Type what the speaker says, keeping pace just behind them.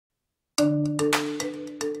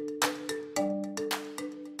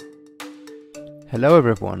Hello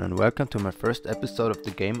everyone and welcome to my first episode of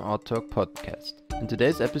the Game Art Talk podcast. In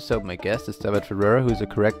today's episode my guest is David Ferreira, who is a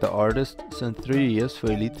character artist since 3 years for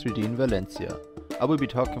elite3d in Valencia. I will be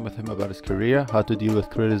talking with him about his career, how to deal with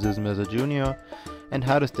criticism as a junior, and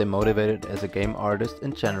how to stay motivated as a game artist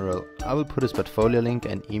in general. I will put his portfolio link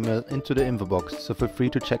and email into the info box, so feel free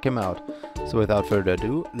to check him out. So without further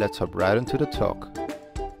ado, let's hop right into the talk.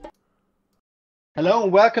 Hello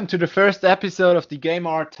and welcome to the first episode of the Game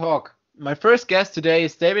Art Talk. My first guest today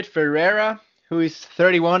is David Ferreira, who is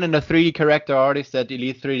 31 and a 3D character artist at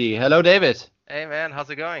elite3d. Hello, David. Hey man,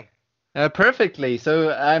 how's it going? Perfectly.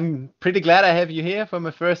 So I'm pretty glad I have you here for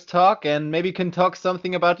my first talk, and maybe you can talk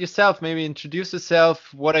something about yourself. Maybe introduce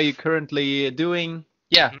yourself. What are you currently doing?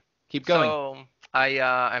 Yeah, keep going. So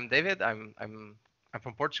I'm David. I'm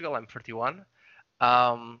from Portugal. I'm 31.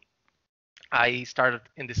 I started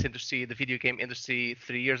in this industry, the video game industry,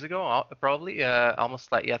 3 years ago, probably almost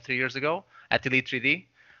 3 years ago at elite3d.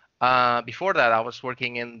 Before that, I was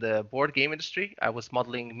working in the board game industry. I was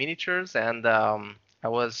modeling miniatures, and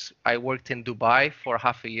I worked in Dubai for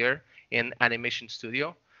half a year in animation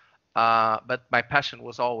studio. But my passion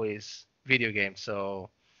was always video games, so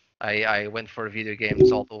I went for video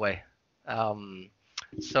games all the way.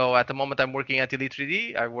 So at the moment I'm working at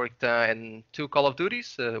elite3d. I worked in 2 Call of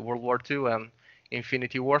Duties, World War II and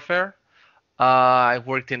Infinity Warfare. I've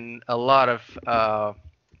worked in a lot of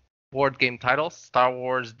board game titles: Star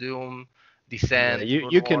Wars, Doom, Descent. Yeah,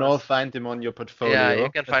 you can all find them on your portfolio. Yeah, you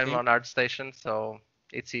can find them on ArtStation, so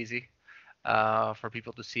it's easy for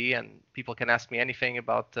people to see, and people can ask me anything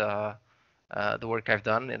about the work I've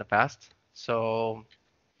done in the past. So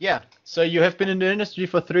yeah, so you have been in the industry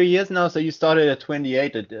for 3 years now. So you started at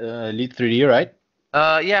 28 at elite3d, right?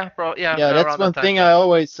 Yeah, That's one thing I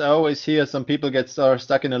always hear. Some people are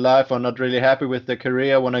stuck in a life or not really happy with their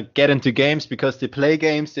career, want to get into games because they play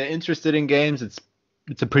games, they're interested in games.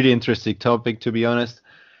 It's a pretty interesting topic, to be honest.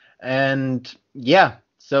 And yeah,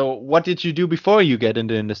 so what did you do before you get in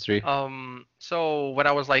the industry? So when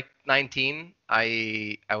I was like 19,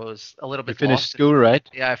 I was a little bit You finished lost. school, right?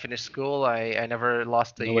 Yeah, I finished school. I never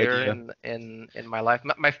lost a No year idea. in my life.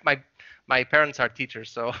 My parents are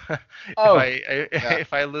teachers, so Oh,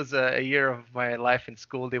 if I lose a year of my life in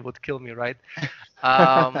school, they would kill me, right?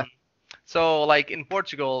 Um, so like in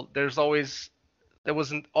Portugal, there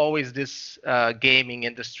wasn't always this gaming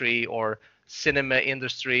industry or cinema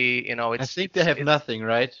industry. You know, I think they have nothing,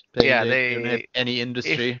 right? yeah, They don't have any if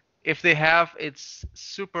industry. if they have, it's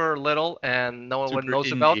super little and no one Super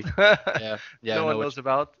knows about. indie. Yeah, I No know one what knows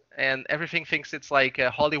about, and everything thinks it's like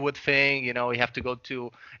a Hollywood thing. You know, you have to go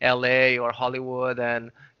to LA or Hollywood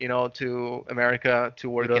and to America to to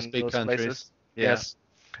work those in big those places. countries. Yeah. Yes,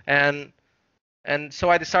 and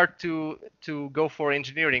so I decided to go for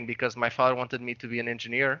engineering because my father wanted me to be an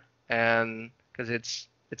engineer, and because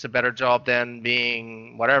it's a better job than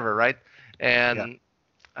being whatever, right? Yeah. And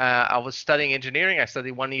I was studying engineering. I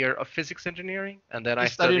studied 1 year of physics engineering, and then You I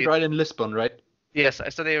studied studied. right in Lisbon, right? Yes, I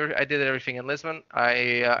did everything in Lisbon.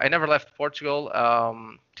 I never left Portugal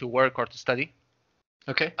to work or to study.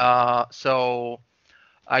 Okay. So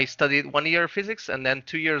I studied 1 year of physics and then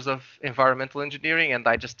 2 years of environmental engineering, and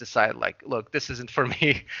I just decided, like, look, this isn't for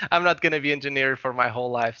me. I'm not gonna be engineer for my whole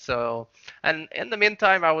life. So, and in the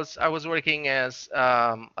meantime, I was working as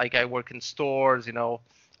like I work in stores.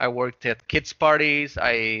 I worked at kids parties.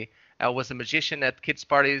 I was a magician at kids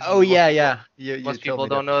parties. Oh yeah, yeah. You Most told people me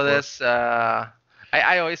that don't know before. this.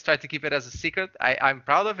 I always try to keep it as a secret. I'm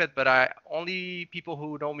proud of it, but only people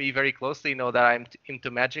who know me very closely know that I'm into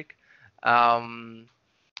magic. Um,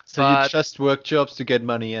 So you but just work jobs to get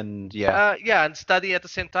money and yeah, yeah, and study at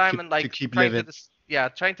the same time, and to like keep living.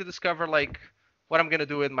 trying to discover like what I'm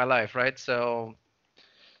gonna do with my life, right? So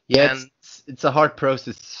Yeah, and it's a hard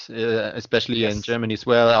process, especially in yes, Germany as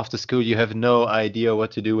well. After school, you have no idea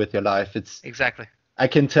what to do with your life. exactly. I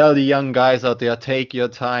can tell the young guys out there, take your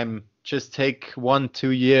time. Just take 1, 2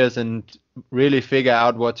 years and really figure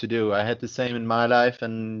out what to do. I had the same in my life,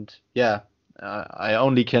 and yeah, I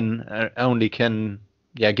only can,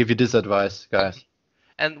 yeah, give you this advice, guys.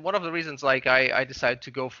 And one of the reasons like I decided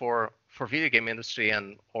to go for video game industry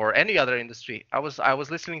and or any other industry, I was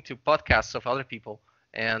listening to podcasts of other people,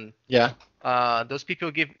 and Yeah. those people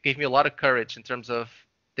gave me a lot of courage in terms of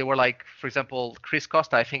they were like, for example, Chris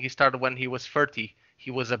Costa. I think he started when he was 30. He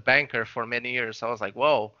was a banker for many years. I was like,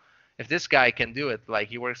 whoa, if this guy can do it, like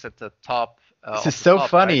he works at the top This is of the so top, right?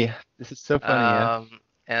 funny. This is so funny, yeah.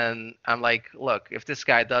 And I'm like, look, if this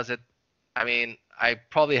guy does it, I mean, I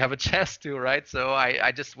probably have a chance to, right? So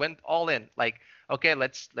I just went all in. Like, okay,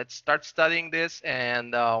 let's start studying this,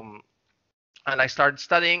 and I started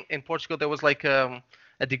studying in Portugal. There was like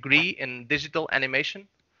a degree in digital animation.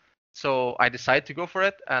 So I decided to go for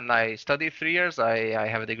it, and I studied 3 years. I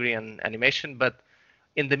have a degree in animation, but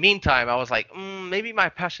in the meantime, I was like, maybe my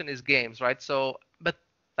passion is games, right? So, but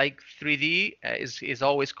like 3D is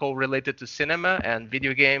always correlated to cinema and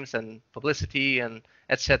video games and publicity and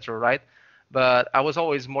etc., right? But I was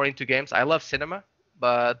always more into games. I love cinema,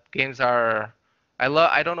 but games are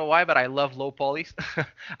I don't know why, but I love low polys.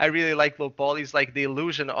 I really like low polys, like the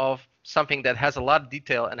illusion of something that has a lot of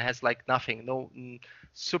detail and has like nothing, no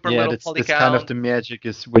super Yeah, little that's poly kind of count. the magic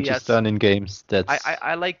is which is Yes, done in games. That's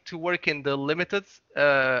I like to work in the limited.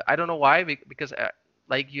 I don't know why, because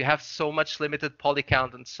like you have so much limited poly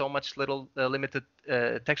count and so much little limited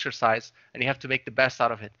texture size, and you have to make the best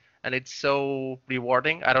out of it. And it's so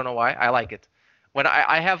rewarding. I don't know why. I like it. When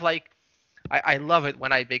I have like, I love it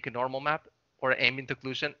when I make a normal map or ambient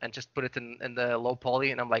occlusion and just put it in the low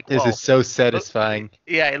poly, and I'm like, this is whoa, so look, satisfying.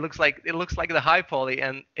 yeah, it looks like the high poly,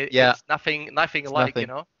 and Yeah, it's nothing it's alike, you nothing.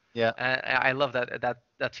 know. Yeah, I love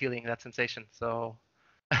that feeling, that sensation. So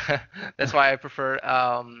that's why I prefer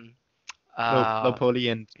low uh poly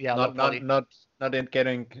and yeah, low poly. not in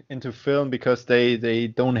getting into film because they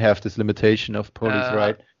don't have this limitation of polys,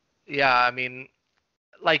 Uh right? yeah, I mean,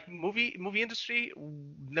 like movie industry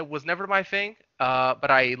was never my thing, but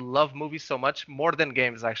I love movies so much more than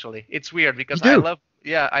games actually. It's weird You because do.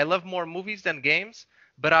 I love more movies than games,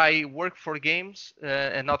 but I work for games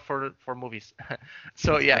and not for movies.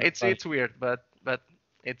 So That's yeah, kind of it's funny. it's weird, but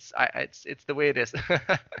it's the way it is.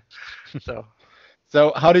 So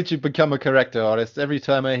So, how did you become a character artist? Every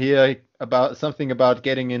time I hear about something about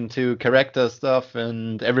getting into character stuff,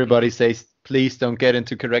 and everybody mhm. says, please don't get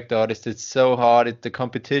into character artist. It's so hard. The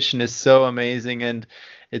competition is so amazing, and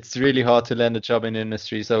it's really hard to land a job in the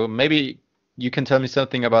industry. So, maybe you can tell me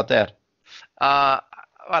something about that. Uh,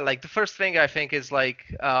 well, like the first thing I think is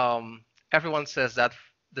like everyone says that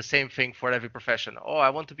the same thing for every profession. Oh, I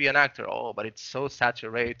want to be an actor. Oh, but it's so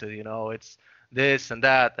saturated, it's this and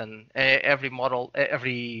that, and every model,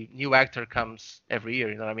 every new actor comes every year.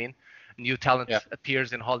 You know what I mean? New Yeah. talent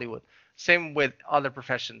appears in Hollywood. Same with other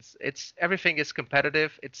professions. It's everything is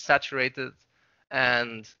competitive. It's saturated,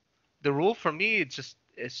 and the rule for me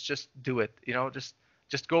is just do it.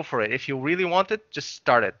 Just go for it. If you really want it, just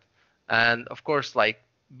start it. And of course, like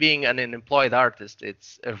being an employed artist,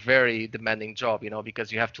 it's a very demanding job,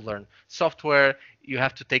 because you have to learn software, you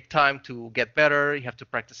have to take time to get better, you have to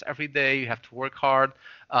practice every day, you have to work hard,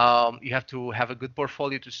 you have to have a good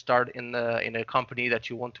portfolio to start in a company that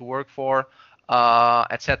you want to work for,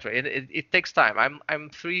 etc. It takes time. I'm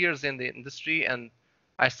 3 years in the industry, and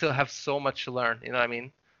I still have so much to learn. You know what I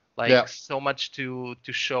mean? Like Yeah. so much to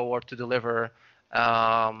show or to deliver,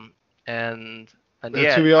 um, and and Well,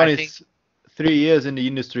 to yeah, be I think honest, 3 years in the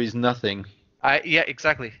industry is nothing. yeah,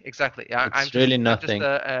 exactly. Yeah, I'm It's just really I'm just nothing.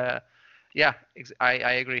 yeah, I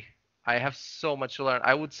agree. I have so much to learn.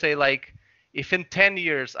 I would say like if in 10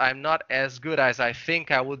 years I'm not as good as I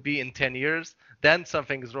think I would be in 10 years, then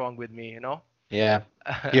something's wrong with me, you know? Yeah.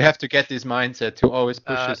 You have to get this mindset to always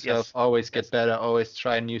push yourself, Yes, always get yes. better, always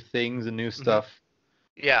try new things and new hmm stuff.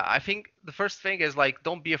 Yeah, I think the first thing is like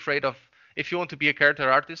don't be afraid of if you want to be a character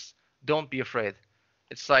artist, don't be afraid.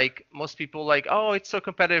 It's like most people like, oh, it's so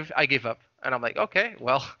competitive, I give up. And I'm like, okay,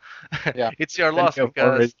 well, Yeah. it's your Then loss you've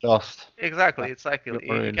already because lost. exactly, Like it's like you've you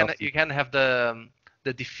already can lost it. you can have the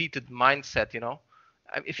defeated mindset,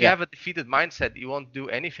 If you Yeah. have a defeated mindset, you won't do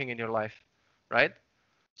anything in your life, right?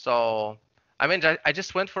 So, I mean, I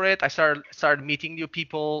just went for it. I started meeting new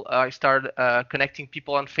people. I started connecting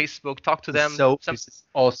people on Facebook, talk to them. This is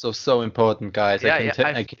also so important, guys. Yeah, yeah,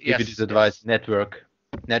 I can give you this yes, advice. yes, Network.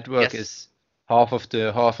 Network yes, is half of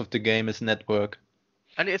the game is network.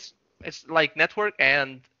 and it's like network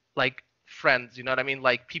and like friends. You know what I mean?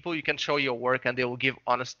 Like people you can show your work and they will give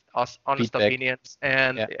honest Feedback. opinions.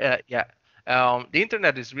 And Yeah. yeah, the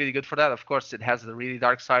internet is really good for that. Of course, it has the really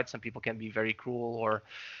dark side. Some people can be very cruel, or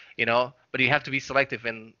but you have to be selective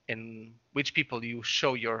in which people you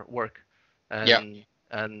show your work. Yeah.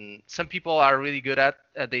 And some people are really good at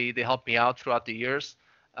they help me out throughout the years,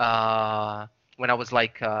 uh, when I was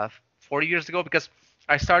like 4 years ago, because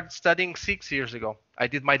I started studying 6 years ago. I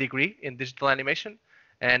did my degree in digital animation,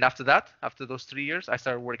 and after that, after those 3 years, I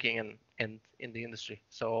started working in the industry.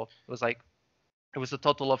 So it was a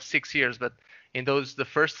total of 6 years, but in those the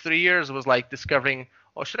first 3 years was like discovering,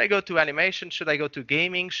 oh, should I go to animation, should I go to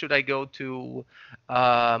gaming, should I go to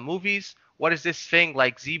movies, what is this thing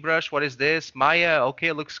like ZBrush, what is this Maya,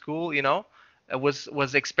 okay, looks cool, it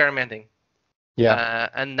was experimenting. Yeah.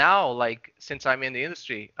 And now, like since I'm in the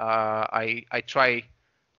industry, I try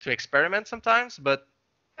to experiment sometimes, but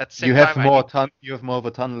at the same You have time, I more need you have more of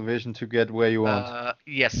a tunnel vision to get where you want.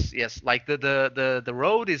 yes, yes. Like the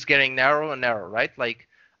road is getting narrow and narrow, right? Like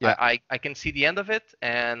Yeah. I can see the end of it,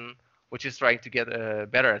 and which is trying to get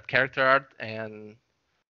better at character art, and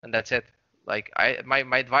that's it. Like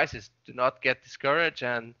my advice is do not get discouraged,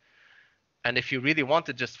 and if you really want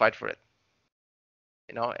it, just fight for it.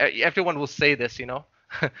 You know, everyone will say this. You know,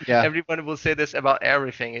 Yeah. everyone will say this about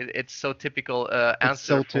everything. It's so typical It's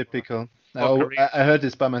answer so typical. for Oh, careers. I heard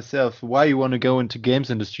this by myself. Why you want to go into games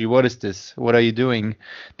industry? What is this? What are you doing?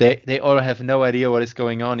 They all have no idea what is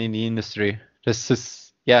going on in the industry. This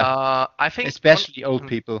is yeah, I think one. especially old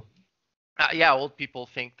people. Yeah, old people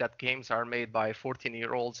think that games are made by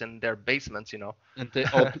 14-year-olds in their basements, you know. And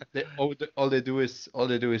all they do is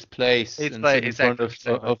It's and like sit in front exactly,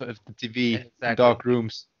 exactly, of the TV in exactly, dark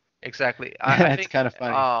rooms. exactly. I It's think kind of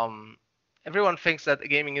funny. everyone thinks that the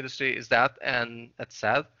gaming industry is that, and that's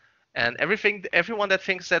sad. And everyone that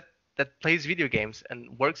thinks that plays video games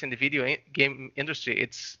and works in the game industry,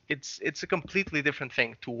 it's a completely different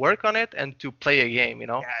thing to work on it and to play a game, you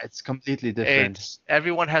know. Yeah, it's completely different. It's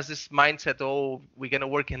everyone has this mindset, oh, we're gonna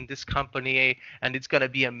work in this company and it's gonna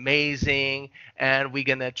be amazing, and we're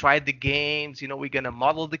gonna try the games, you know, we're gonna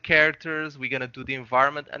model the characters, we're gonna do the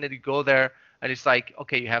environment, and then you go there and it's like,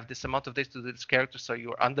 okay, you have this amount of days to do this character, so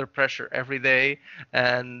you're under pressure every day,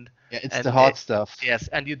 and Yeah, it's the and hard stuff. yes,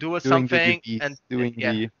 and you do Doing the something, and reviews, doing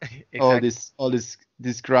yeah, the exactly,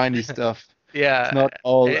 this grindy stuff. It's yeah, not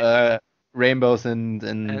all it, rainbows and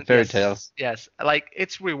and fairy tales. yes, like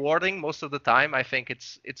it's rewarding most of the time. I think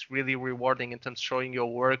it's really rewarding in terms of showing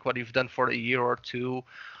your work, what you've done for a year or two.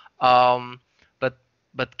 um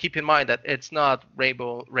but keep in mind that it's not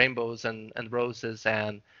rainbows and roses,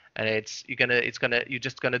 and you're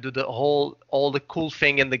just gonna do the whole all the cool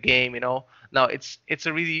thing in the game, you know. Now it's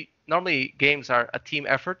a really, normally games are a team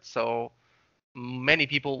effort, so many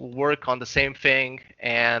people work on the same thing,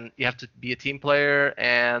 and you have to be a team player,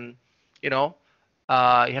 and you know,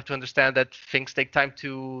 you have to understand that things take time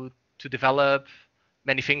to develop.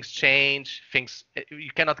 Many things change. Things you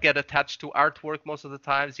cannot get attached to artwork most of the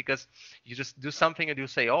times, because you just do something and you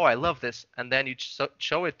say, "Oh, I love this," and then you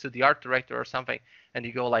show it to the art director or something, and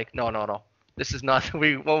you go like, "No, no, no, this is not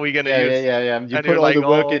what we're gonna use," Yeah. You and put you're all like, the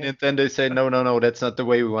work in, "Oh, and then they say, no, no, no, that's not the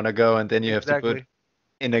way we want to go, and then you have to put exactly."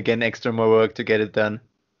 in again extra more work to get it done.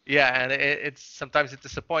 Yeah, and it's sometimes it's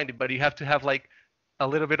disappointing, but you have to have like a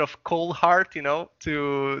little bit of cold heart, you know,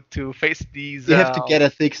 to face these. You have to get a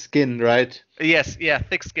thick skin, right? Yes, yeah,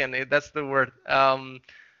 thick skin. That's the word.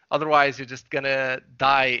 Otherwise, you're just gonna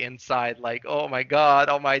die inside. Like, oh my God,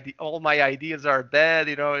 all my ideas are dead.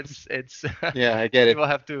 You know, it's. Yeah, I get it. People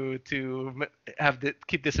have to have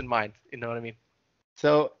keep this in mind. You know what I mean?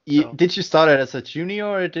 So, So did you start it as a junior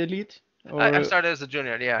or at elite, I or started as a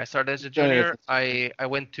junior. Yeah, I started as you a joined it junior. as a junior? I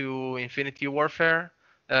went to Infinity Warfare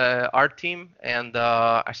art team, and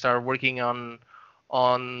I started working on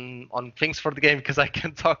things for the game because I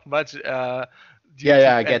can't talk much due Yeah,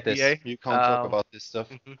 to yeah, I get this. NDA. You can't talk about this stuff.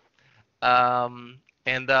 Mhm. Um,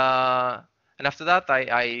 and uh, and after that,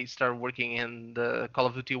 I started working in the Call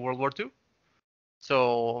of Duty World War II.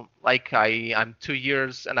 So like I'm 2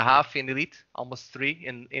 years and a half in Elite, almost three.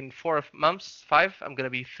 In 4 months, five, I'm gonna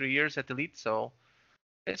be 3 years at Elite. So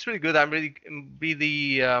it's really good. I'm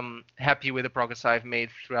really happy with the progress I've made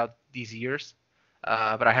throughout these years.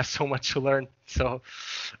 But I have so much to learn. So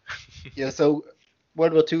Yeah, so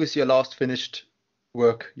World War II is your last finished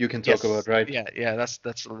work you can talk about, yes, right? yeah, that's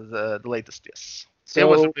the latest. Yes, it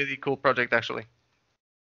was a So, really cool project actually.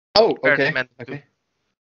 oh, Very okay, demanding too. okay.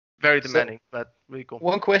 Very So, demanding, but really cool.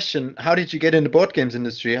 one question: how did you get in the board games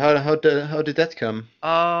industry? How did that come?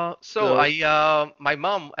 So So, my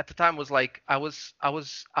mom at the time was like, I was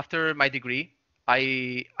after my degree,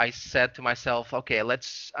 I said to myself, okay,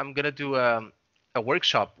 I'm gonna do a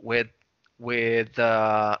workshop with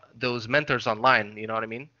those mentors online. You know what I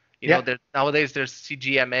mean? You know, yeah, nowadays there's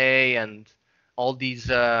CGMA and all these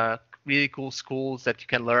really cool schools that you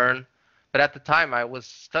can learn. But at the time I was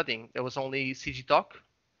studying, there was only CG Talk,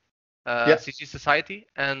 yeah, CG Society,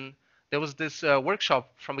 and there was this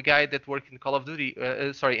workshop from a guy that worked in Call of Duty,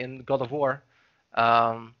 sorry, in God of War,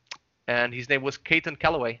 um, and his name was Caton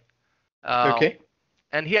Calloway, um, okay.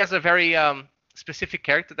 and he has a very specific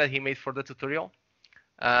character that he made for the tutorial,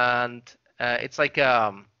 and it's like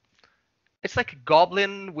a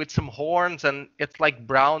goblin with some horns, and it's like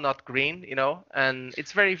brown, not green, you know, and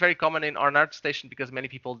it's very very common in our art station because many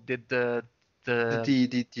people did the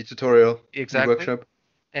The tutorial, the exactly, workshop.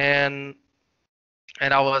 and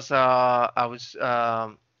I was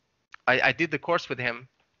I did the course with him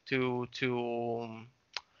to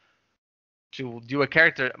do a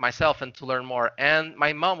character myself and to learn more. And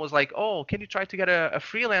my mom was like, "Oh, can you try to get a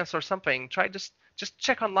freelance or something? Try just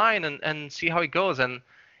check online and see how it goes." And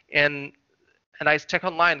and I check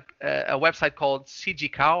online a website called CG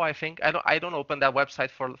Cow, I think. I don't open that website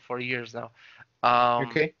for years now. Um,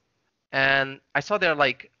 Okay. and I saw there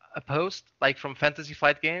like a post like from Fantasy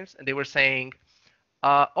Flight Games, and they were saying,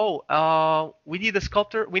 we need a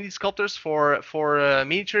sculptor. We need sculptors for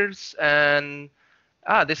miniatures, and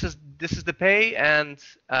this is the pay. And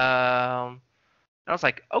I was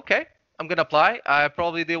like, okay, I'm gonna apply.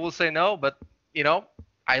 Probably they will say no, but you know,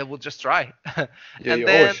 I will just try. Yeah, And you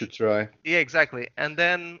always then should try. yeah, exactly. And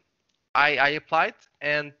then I applied,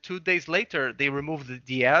 and 2 days later they removed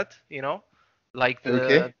the ad, like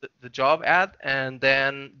Okay. the job ad, and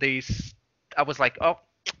then I was like, oh,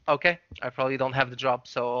 okay, I probably don't have the job,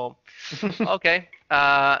 so okay.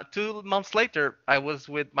 2 months later, I was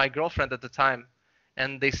with my girlfriend at the time,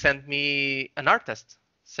 and they sent me an art test.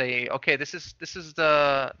 Say, okay, this is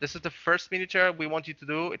the first miniature we want you to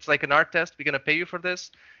do. It's like an art test. We're gonna pay you for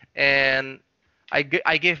this, and I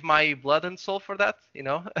gave my blood and soul for that.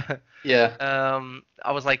 Yeah.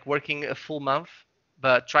 I was like working a full month,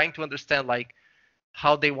 but trying to understand like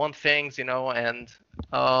how they want things, and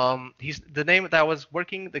he's the name that I was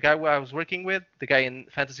working, the guy who I was working with, the guy in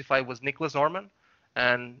Fantasy Flight was Nicholas Norman,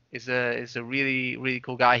 and is a really really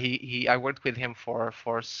cool guy. He I worked with him for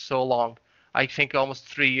so long. I think almost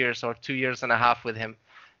 3 years or 2 years and a half with him.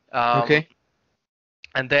 Um, Okay.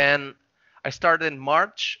 and then I started in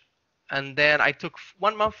March, and then I took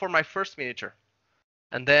 1 month for my first miniature,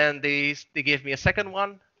 and then they gave me a second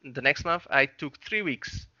one. The next month I took 3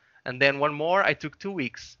 weeks, and then one more I took 2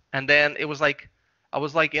 weeks, and then it was like I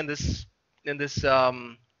was like in this.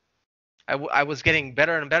 I was getting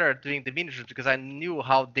better and better at doing the miniatures because I knew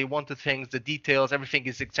how they wanted things, the details, everything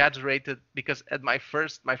is exaggerated. Because at my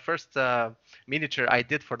first miniature I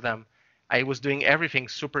did for them, I was doing everything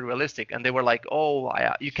super realistic, and they were like, "Oh,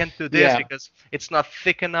 you can't do this Yeah. because it's not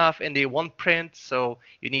thick enough, and they won't print, so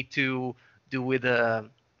you need to do with a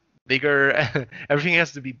bigger." Everything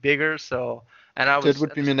has to be bigger. So, and I That was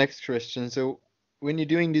would be my next question. So when you're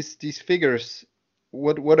doing these figures,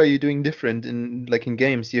 what are you doing different in like in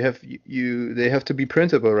games? They have to be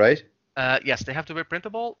printable, right? yes, they have to be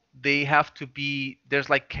printable. They have to be there's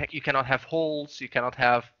like you cannot have holes, you cannot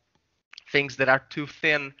have things that are too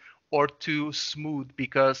thin or too smooth,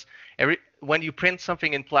 because when you print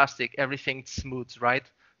something in plastic, everything smooths, right?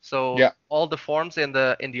 So Yeah. all the forms in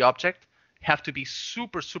the object have to be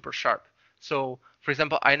super super sharp. So for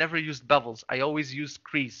example, I never used bevels. I always used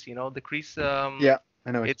crease. The crease. Yeah,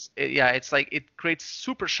 I know it. Yeah, it's like it creates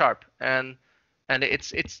super sharp, and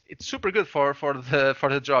it's super good for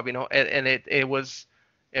the job. And it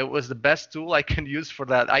was the best tool I can use for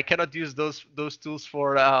that. I cannot use those tools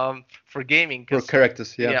for gaming, For because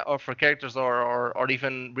characters, yeah. yeah, or for characters, or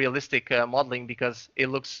even realistic modeling, because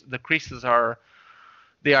the creases are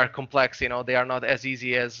complex. They are not as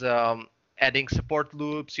easy as adding support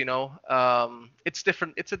loops. It's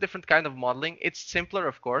different. It's a different kind of modeling. It's simpler,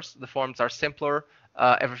 of course. The forms are simpler.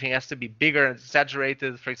 Everything has to be bigger and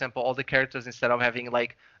exaggerated. For example, all the characters, instead of having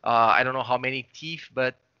like I don't know how many teeth,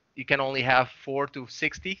 but you can only have 4 to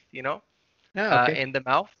 6 teeth. Ah, okay. In the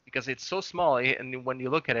mouth, because it's so small. And when you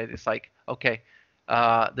look at it, it's like, okay,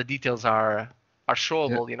 the details are Yeah.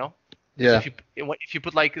 showable. Because Yeah. if you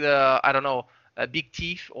put like I don't know, big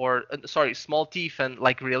teeth, or sorry, small teeth, and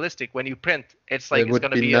like realistic, when you print, it's That like it's would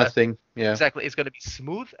gonna be be nothing. Yeah. exactly, it's gonna be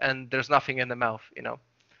smooth, and there's nothing in the mouth.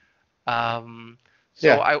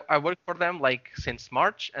 So Yeah. I worked for them like since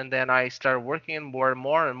March, and then I started working more and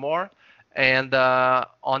more and more. And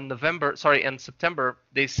in September,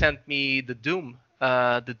 they sent me the Doom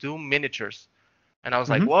miniatures, and I was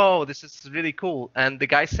like, Mm-hmm. whoa, this is really cool. And the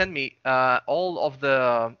guy sent me all of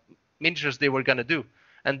the miniatures they were gonna do,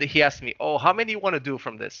 and he asked me, oh, how many you want to do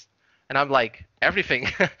from this? And I'm like, everything.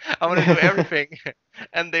 I want to do everything.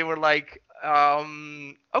 And they were like,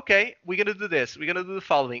 okay, we're gonna do this. We're gonna do the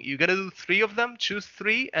following. You're gonna do 3 of them. Choose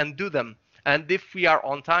 3 and do them. And if we are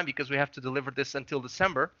on time, because we have to deliver this until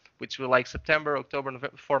December, which will like September, October,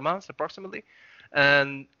 November, 4 months approximately.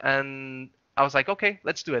 And I was like, okay,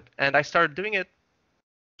 let's do it. And I started doing it,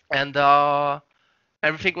 and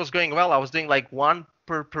everything was going well. I was doing like one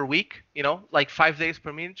per week, like 5 days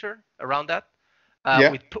per miniature, around that,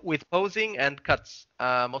 Yeah. with posing and cuts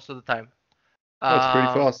most of the time. That's pretty Um,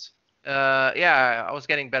 fast. yeah, I was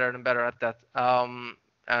getting better and better at that.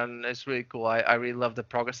 And it's really cool. I really love the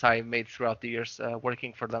progress I made throughout the years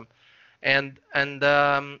working for them. And in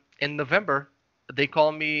November, they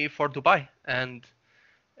called me for Dubai, and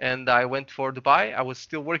I went for Dubai. I was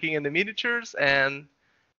still working in the miniatures,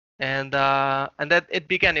 and that it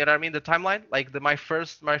began. You know what I mean? The timeline, like my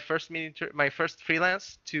first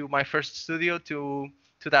freelance to my first studio to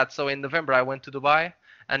that. So in November I went to Dubai,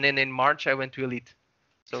 and then in March I went to Elite.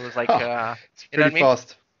 So it was like, Oh, it's you know pretty what I mean?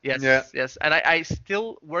 fast. Yeah. Yes, yes. And I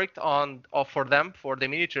still worked on for them for the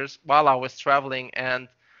miniatures while I was traveling and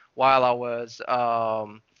while I was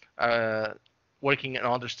uh, working in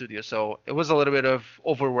other studios. So it was a little bit of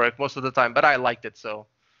overwork most of the time, but I liked it. So,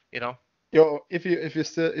 you know.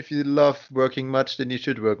 If you love working much, then you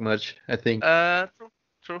should work much, I think. True,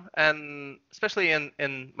 true. And especially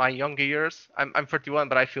in my younger years, I'm 31,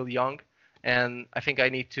 but I feel young, and I think I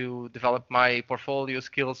need to develop my portfolio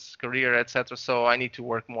skills, career, etc. So I need to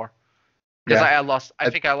work more because Yeah. I I,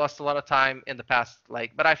 think I lost a lot of time in the past.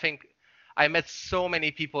 Like, but I think I met so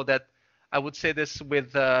many people that I would say this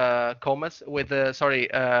with comas with sorry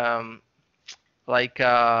like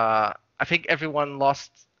I think everyone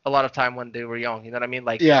lost a lot of time when they were young. You know what I mean?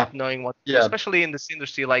 Like yeah. not knowing what to do, Yeah. especially in this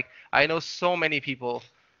industry. Like I know so many people,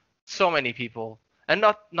 and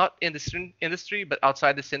not in this industry, but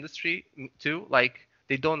outside this industry too. Like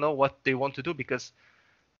they don't know what they want to do because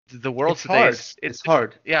the world It's today hard. is it's It's different.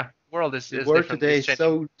 hard. Yeah, world The is world different. today It's is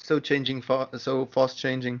changing. so changing, so fast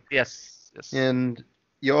changing, Yes, yes. and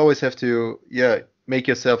you always have to, yeah, make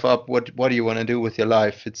yourself up. What do you want to do with your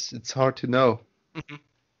life? It's hard to know, Mhm.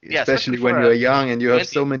 Yeah, especially especially when for you're a young and you have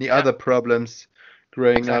so 20. many Yeah, other problems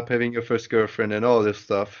growing up, exactly. having your first girlfriend and all this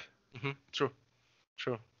stuff. True,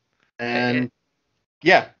 true. And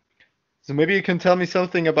yeah, so maybe you can tell me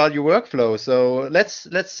something about your workflow. So let's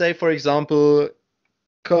say, for example,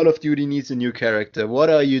 Call of Duty needs a new character. What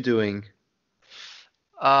are you doing?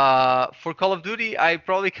 For Call of Duty, I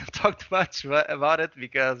probably can't talk too much about it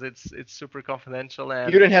because it's super confidential You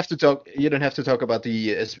and don't have to talk. You don't have to talk about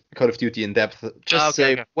the Call of Duty in depth. Just okay,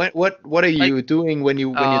 say okay. what are Like you doing when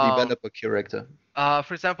you um develop a character?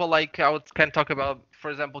 for example, like I would can talk about,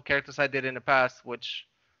 for example, characters I did in the past, which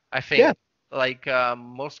I Yeah, think like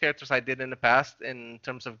most characters I did in the past in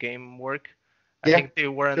terms of game work, I yeah, think they sure.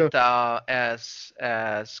 weren't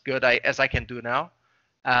as good as I can do now.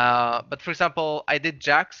 But for example, I did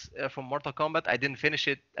Jax from Mortal Kombat. I didn't finish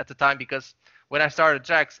it at the time because when I started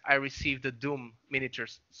Jax, I received the Doom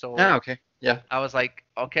miniatures. Ah, So okay. Yeah. I was like,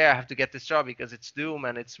 okay, I have to get this job because it's Doom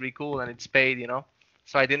and it's really cool and it's paid, you know.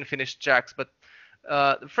 So I didn't finish Jax, but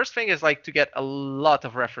the first thing is like to get a lot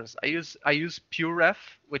of reference. I use PureRef,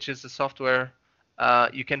 which is a software.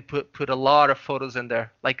 You can put a lot of photos in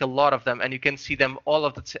there, like a lot of them, and you can see them all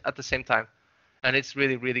of at the same time, and it's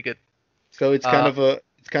really really good. So Uh,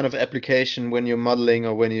 it's kind of application when you're modeling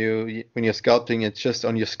or when you're sculpting. It's just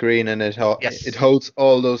on your screen and it yes, holds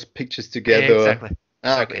all those pictures together. exactly,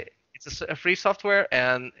 Ah, okay. exactly. It's a free software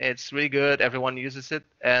and it's really good. Everyone uses it,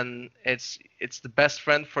 and it's the best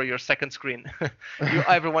friend for your second screen.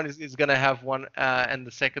 Everyone is gonna have one and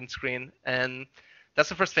the second screen, and that's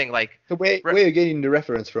the first thing. Like, So re- where are you getting the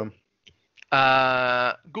reference from?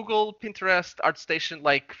 Google, Pinterest, ArtStation.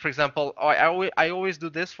 Like for example, I always do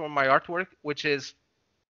this for my artwork, which is,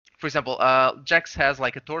 for example, Jax has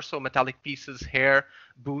like a torso, metallic pieces, hair,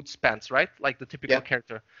 boots, pants, right? Like the typical Yeah.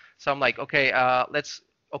 character. So I'm like, okay,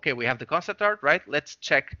 okay, we have the concept art, right? Let's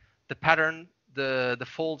check the pattern, the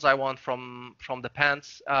folds I want from the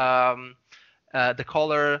pants, the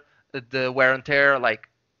color, the wear and tear, like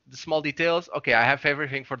the small details. Okay, I have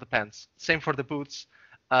everything for the pants. Same for the boots.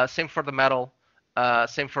 Same for the metal.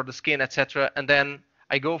 Same for the skin, etc. And then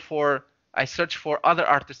I search for other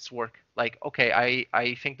artists' work. Like, okay,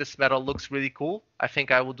 I think this metal looks really cool. I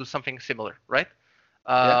think I will do something similar, right?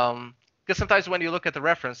 Yeah. Because sometimes when you look at the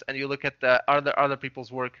reference and you look at the other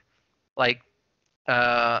people's work, like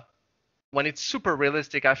uh, when it's super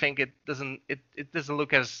realistic, I think it doesn't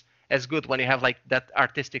look as good when you have like that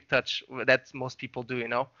artistic touch that most people do. You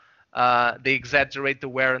know, they exaggerate the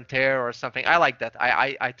wear and tear or something. I like that.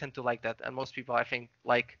 I tend to like that, and most people I think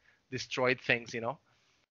like destroyed things. You know,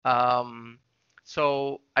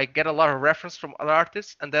 so I get a lot of reference from other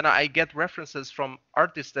artists, and then I get references from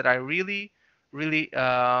artists that I really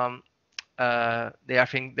I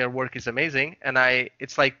think their work is amazing, and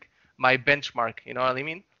it's like my benchmark. You know what I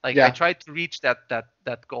mean? Like I Yeah. try to reach that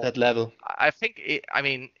goal. That level. I think I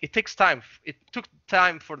mean it takes time. It took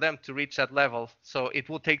time for them to reach that level, so it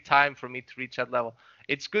will take time for me to reach that level.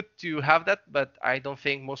 It's good to have that, but I don't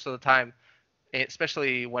think most of the time,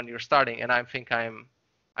 especially when you're starting, and I think I'm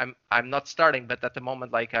not starting, but at the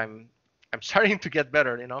moment like I'm starting to get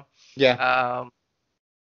better. You know, Yeah. um,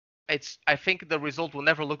 it's I think the result will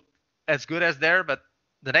never look as good as there, but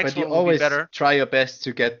the next But you one will be always better. try your best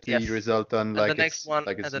to get the Yes. result done And the like next one,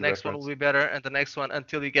 it's and in the the next one will reference. be better, and the next one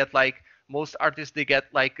until you get like most artists, they get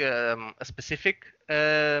like a specific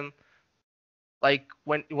like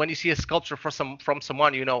when you see a sculpture from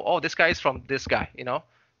someone, you know, oh, this guy is from this guy, you know,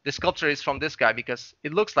 this sculpture is from this guy because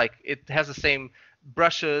it looks like it has the same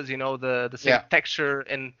brushes, you know, the same Yeah. texture,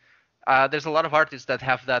 and there's a lot of artists that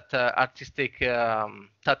have that artistic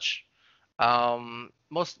touch.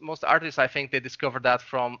 Most artists, I think, they discovered that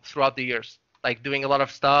from throughout the years, like doing a lot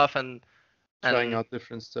of stuff Trying and out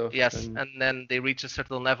different stuff. yes, And and then they reach a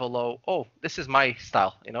certain level of, oh, this is my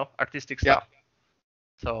style, you know, artistic yeah, style.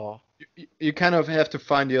 So you kind of have to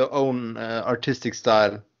find your own artistic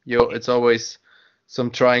style. it, It's always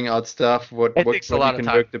some trying out stuff, it takes a what you lot of can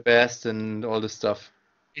time. work the best and all this stuff.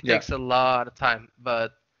 It Yeah. takes a lot of time,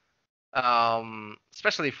 but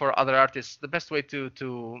especially for other artists, the best way to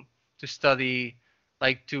study,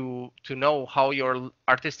 like to know how your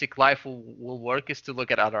artistic life will work, is to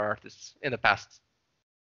look at other artists in the past.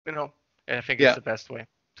 You know, and I think it's Yeah. the best way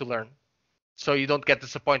to learn. So you don't get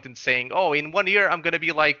disappointed saying, "Oh, in 1 year I'm gonna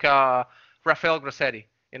be like Rafael Grossetti."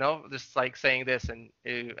 You know, just like saying this, and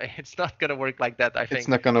it's not gonna work like that. I It's think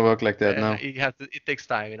not gonna work like that, no. you have to. It takes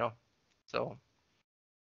time, you know. So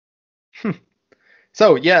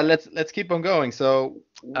So yeah, let's keep on going. So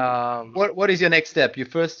um, what is your next step? You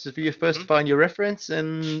first mhm. find your reference,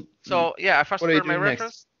 and So yeah, I first what are you prepared my doing next?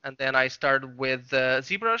 reference, and then I started with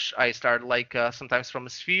ZBrush. I started like sometimes from a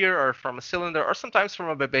sphere or from a cylinder, or sometimes from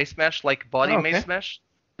a base mesh, like body Oh, okay. base mesh.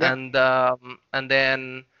 Yeah. And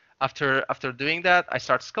then after doing that, I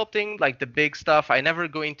start sculpting like the big stuff. I never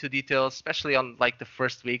go into details, especially on like the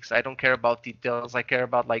first weeks. I don't care about details. I care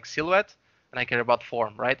about like silhouette, and I care about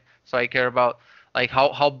form, right? So I care about like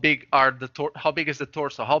how big are how big is the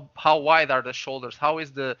torso, how wide are the shoulders, how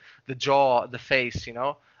is the jaw, the face, you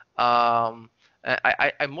know. um,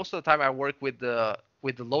 I most of the time I work with the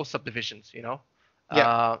low subdivisions, you know. Yeah.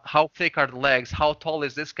 How thick are the legs? How tall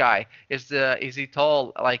is this guy? Is he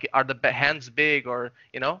tall? Like, are the hands big, or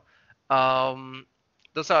you know? Um,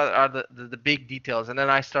 those are the big details. And then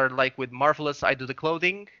I started like with Marvelous. I do the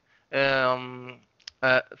clothing. Um,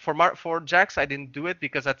 for Jax, I didn't do it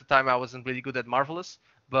because at the time I wasn't really good at Marvelous.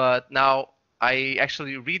 But now I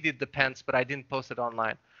actually redid the pants, but I didn't post it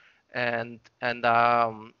online. And and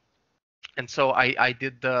um, and so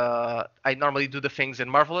I normally do the things in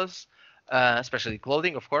Marvelous, especially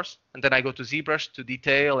clothing, of course, and then I go to ZBrush to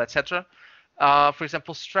detail, etc. For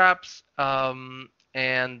example, straps,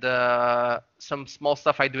 and some small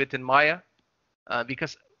stuff I do it in Maya,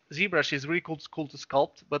 because ZBrush is really cool to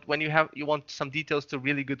sculpt, but when you want some details to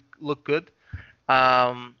really look good,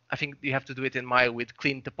 I think you have to do it in Maya with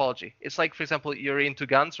clean topology. It's like, for example, you're into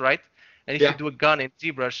guns, right? And if you Yeah. do a gun in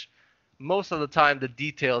ZBrush, most of the time the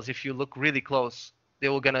details, if you look really close, they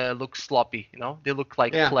will gonna look sloppy. You know, they look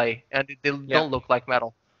like Yeah. clay, and they Yeah. don't look like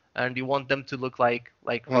metal. And you want them to look like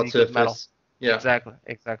Hard really good metal. surface. Yeah. Exactly,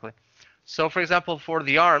 exactly. So, for example, for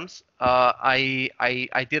the arms, I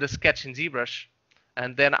did a sketch in ZBrush,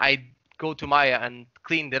 and then I go to Maya and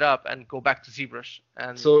cleaned it up and go back to ZBrush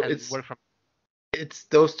So and work from. it's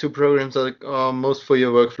those two programs that are most for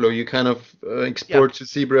your workflow. You kind of Yeah, export to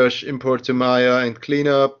ZBrush, import to Maya, and clean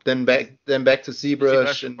up, then back to to ZBrush,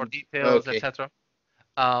 ZBrush for and details, okay. etc.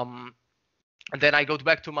 Um, and then I go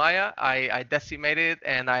back to Maya. I decimate it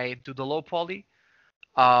and I do the low poly.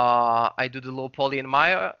 I do the low poly in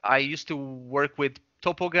Maya. I used to work with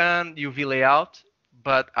Topogan, UV layout,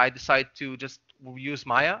 but I decided to just use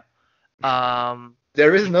Maya. Um,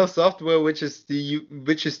 There is be- no software which is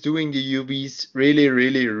doing the UVs really,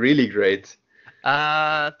 really, really great.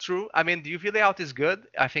 True. I mean, the UV layout is good.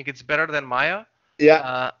 I think it's better than Maya,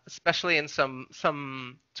 Yeah. especially in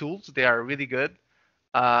some tools. They are really good.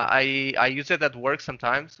 I use it at work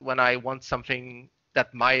sometimes when I want something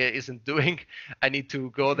that Maya isn't doing. I need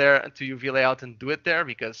to go there to UV layout and do it there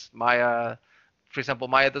because Maya, for example,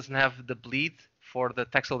 Maya doesn't have the bleed for the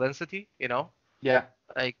texel density, you know, Yeah.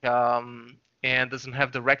 like and doesn't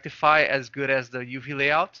have the rectify as good as the UV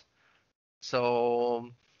layout. So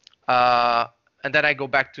uh, and then I go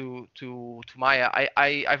back to Maya.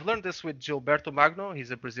 I've learned this with Gilberto Magno.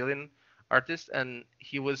 He's a Brazilian artist, and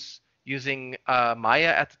he was using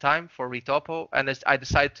Maya at the time for Retopo. And I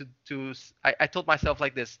decided I told myself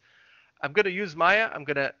like this: I'm gonna use Maya. I'm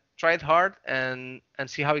gonna try it hard and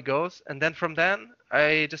see how it goes. And then from then,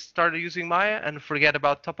 I just started using Maya and forget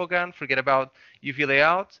about Topogan, forget about UV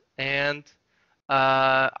layout, and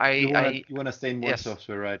I You wanna stay in one yes,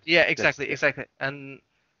 software, right? yeah, That's exactly, exactly. And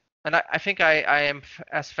I think I am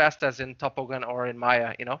as fast as in Topogan or in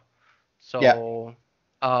Maya, you know. yeah. So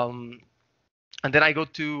um, and then I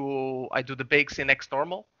do the bakes in X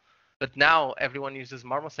normal, but now everyone uses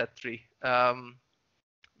Marmoset 3.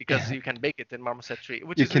 because you can bake it in Marmoset 3,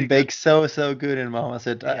 which You is can really good. bake so good in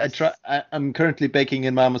Marmoset. I try. Yes. I'm currently baking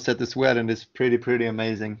in Marmoset as well, and it's pretty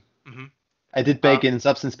amazing. hmm I did Uh, bake in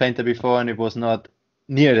Substance Painter before, and it was not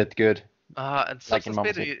near that good, and like in Substance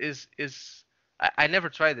Painter Marmoset. is I never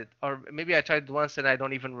tried it, or maybe I tried it once and I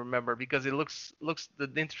don't even remember because it looks the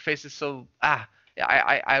interface is so yeah,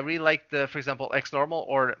 I really like the, for example, X normal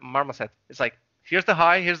or Marmoset. It's like here's the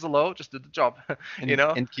high, here's the low, just do the job, you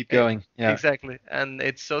know. And keep Eh, going. Yeah. exactly, and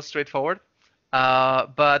it's so straightforward.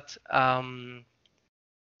 But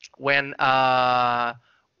when uh,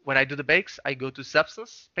 when I do the bakes, I go to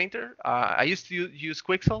Substance Painter. I used to use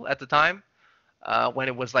Quixel at the time when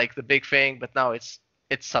it was like the big thing, but now it's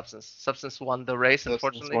Substance. Substance won the race, Substance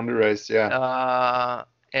unfortunately. Wonder Race. Yeah.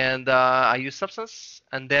 And I use Substance,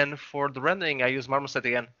 and then for the rendering, I use Marmoset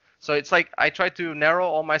again. So it's like I try to narrow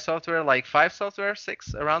all my software, like 5 software,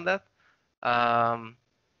 6 around that. Um,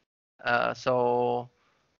 so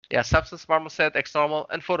yeah, Substance, Marmoset, Xnormal,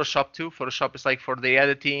 and Photoshop too. Photoshop is like for the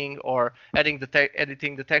editing or editing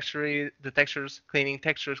the textures, cleaning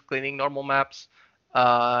textures, cleaning normal maps,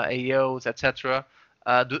 AEOs, etc.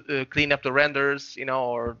 Clean up the renders,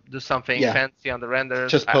 or do something Yeah. fancy on the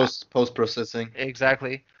renders. Just post processing.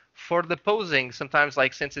 Exactly. For the posing, sometimes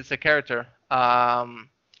like since it's a character,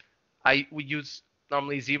 we use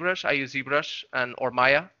normally ZBrush. I use ZBrush and or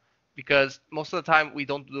Maya because most of the time we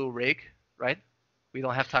don't do rig, right? We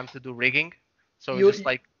don't have time to do rigging, so we just You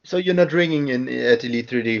like so you're not ringing in at Elite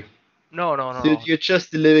 3D. no, no, no, So no. you're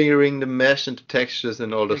just delivering the mesh and the textures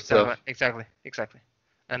and all the Exactly, stuff. exactly, exactly.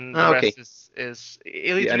 And the Ah, okay. rest is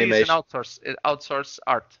The Elite 3D is an animation. outsource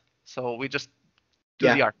art, so we just do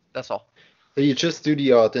Yeah. the art. That's all. So you just do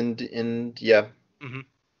the art and yeah. hmm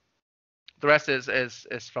The rest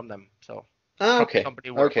is from them. So Ah, from the okay. company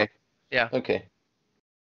we work for. Okay. Yeah, Okay.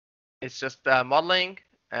 it's just modeling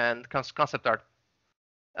and concept art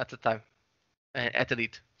at the time at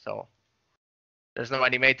Elite. So there's no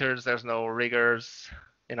animators, there's no riggers,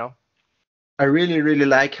 you know. I really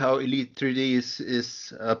like how Elite 3D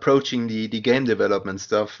is approaching the game development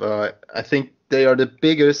stuff. I think they are the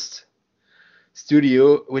biggest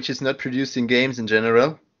studio which is not producing games in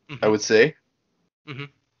general, I hmm would say. hmm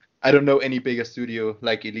I don't know any bigger studio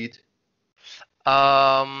like Elite,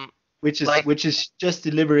 Um, like, which is just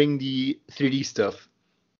delivering the 3D stuff.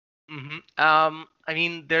 I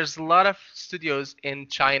mean, there's a lot of studios in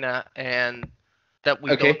China and that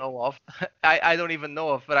we don't Okay. know of. I don't even know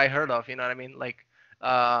of, but I heard of. You know what I mean? Like,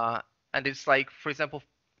 uh, and it's like, for example,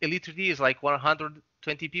 Elite 3D is like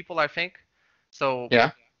 120 people, I think. So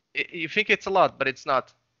Yeah. you think it's a lot, but it's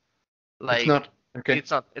not. It's Like, not. Okay.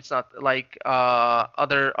 it's not like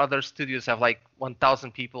other studios have like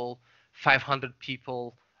 1,000 people, 500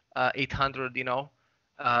 people, 800.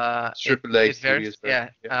 It Triple A it varies. studios, right? Yeah.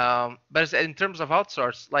 Yeah. But in terms of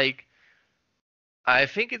outsource, like I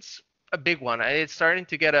think it's a big one. It's starting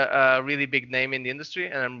to get a really big name in the industry,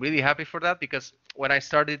 and I'm really happy for that because when I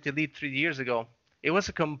started Elite 3 years ago, it was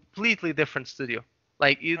a completely different studio.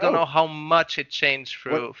 Like you don't Oh, know how much it changed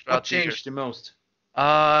what throughout the changed years. the most?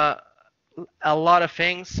 Uh, a lot of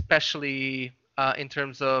things, especially in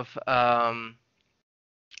terms of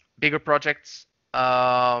bigger projects.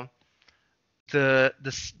 Uh,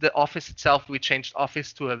 the office itself, we changed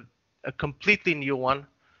office to a completely new one.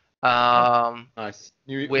 Oh, Um, nice.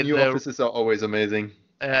 with New the offices are always amazing.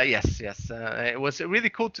 yes. It was really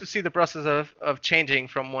cool to see the process of changing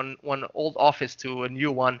from one old office to a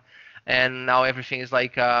new one, and now everything is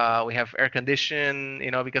like we have air condition,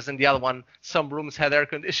 because in the other one some rooms had air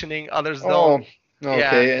conditioning, others don't. Oh,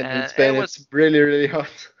 Yeah, okay. And in and it Spain, was it's really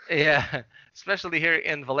hot. yeah, especially here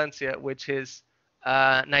in Valencia, which is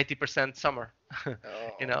 90% summer.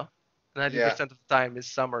 you Oh, know, yeah. 90% of the time is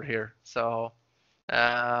summer here. So,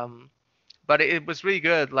 um, but it was really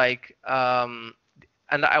good. Like, and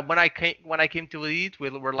when I came to Elite, we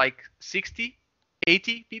were like 60,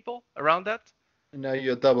 80 people around that. Now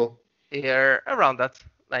you're double. Here around that,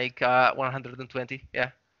 like 120.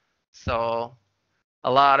 Yeah. So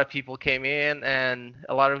a lot of people came in and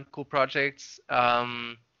a lot of cool projects.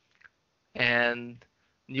 And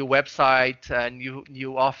new website,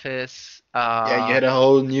 new office. Yeah, you had a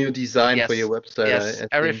whole new design for your Yes, website, yes, I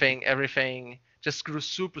think. everything just grew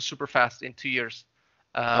super fast in 2 years.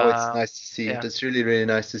 Oh, it's Uh, nice to see. yeah, That's really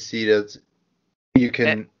nice to see that you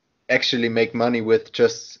and, can actually make money with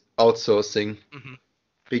just outsourcing mhm.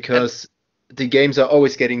 and because the games are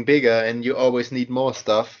always getting bigger and you always need more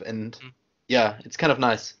stuff. And mhm. yeah, it's kind of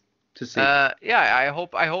nice to see. Yeah,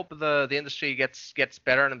 I hope the industry gets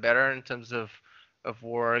better and better in terms of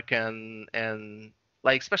work and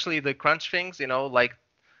like especially the crunch things. Like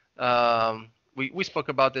we spoke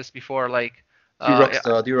about this before, like Do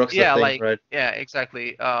Rockstar Yeah, thing, like right? yeah,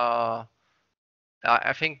 exactly.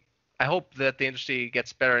 I think I hope that the industry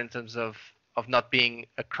gets better in terms of not being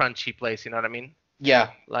a crunchy place. You know what I mean?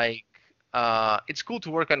 Yeah, Like, it's cool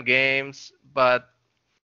to work on games, but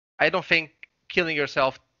I don't think killing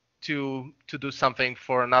yourself to do something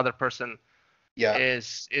for another person yeah.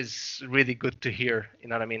 is really good to hear. You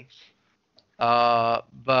know what I mean?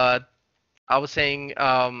 But I was saying,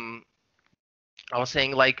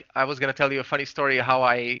 like I was gonna tell you a funny story how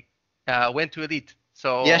I went to Elite.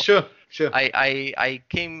 Yeah, So sure, sure. I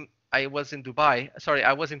came. I was in Dubai. Sorry,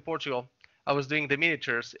 I was in Portugal. I was doing the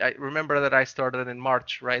miniatures. I remember that I started in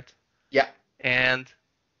March, right? Yeah. And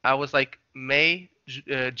I was like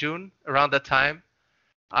June around that time.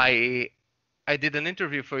 I I did an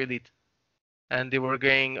interview for Elite, and they were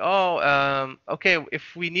going, "Oh, okay,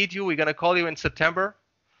 if we need you, we're gonna call you in September."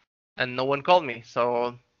 And no one called me,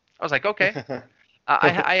 so I was like, "Okay."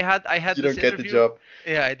 I had You this don't get the interview. job.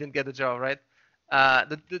 Yeah, I didn't get the job, right?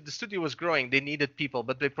 The studio was growing. They needed people,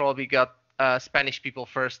 but they probably got Spanish people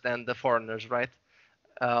first and the foreigners, right?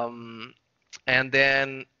 Um, and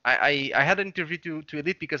then I had an interview to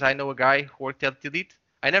Elite because I know a guy who worked at Elite.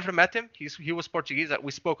 I never met him. He was Portuguese.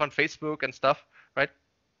 We spoke on Facebook and stuff, right?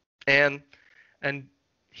 And and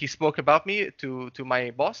he spoke about me to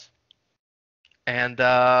my boss, and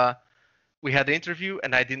we had the interview,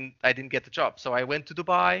 and I didn't get the job. So I went to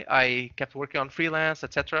Dubai. I kept working on freelance,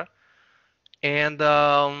 etc. And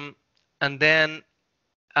then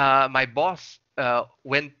my boss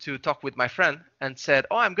went to talk with my friend and said,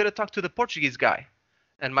 "Oh, I'm gonna talk to the Portuguese guy."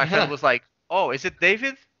 And my friend was like, "Oh, is it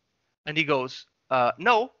David?" And he goes,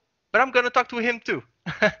 "No, but I'm gonna talk to him too."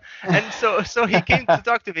 And so he came to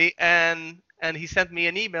talk to me, and he sent me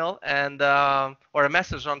an email and or a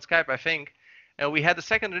message on Skype, I think. And we had a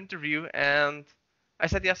second interview, and I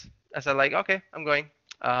said yes. I said like, okay, I'm going.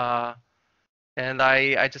 Uh, and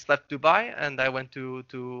I just left Dubai and I went to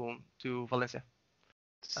Valencia.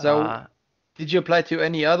 So, Uh, did you apply to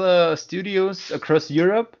any other studios across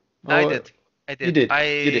Europe? I Or did. I you did. did?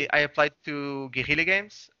 You I did. I applied to Guerrilla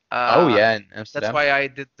Games. Oh yeah, in That's Amsterdam. why I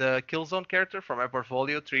did the Killzone character for my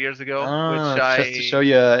portfolio 3 years ago, which Ah, just to show I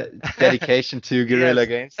your dedication to guerrilla yes.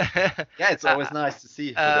 games. Yeah, it's always nice to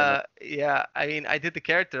see for them. Yeah, I mean, I did the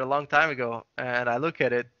character a long time ago, and I look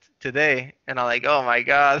at it today, and I'm like, oh my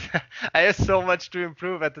God, I have so much to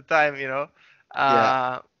improve at the time, you know. Yeah,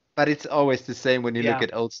 Uh, but it's always the same when you look yeah.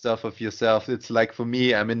 at old stuff of yourself. It's like for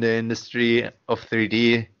me, I'm in the industry of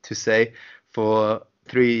 3D to say for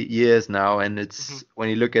 3 years now, and Mhm. it's when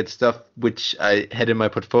you look at stuff which I had in my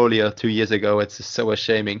portfolio 2 years ago, it's just so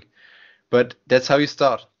ashaming. But that's how you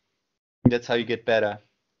start. That's how you get better.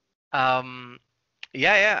 Um,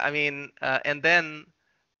 yeah, yeah. I mean, and then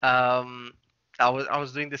um, I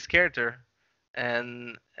was doing this character,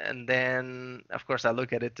 and then of course I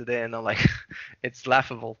look at it today and I'm like, it's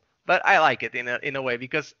laughable. But I like it in a way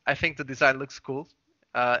because I think the design looks cool.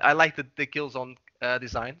 I like the Killzone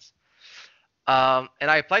designs. And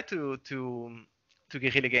I applied to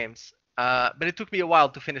Guerrilla Games, but it took me a while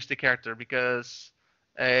to finish the character because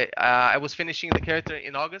I was finishing the character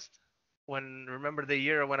in August. When remember the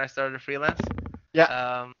year when I started freelance, Yeah.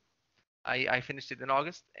 um, I finished it in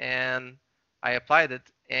August and I applied it,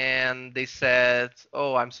 and they said,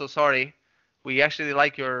 "Oh, I'm so sorry. We actually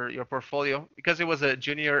like your portfolio because it was a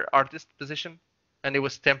junior artist position and it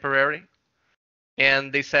was temporary."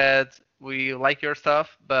 And they said, "We like your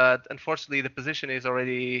stuff, but unfortunately the position is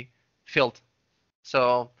already filled."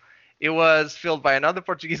 So it was filled by another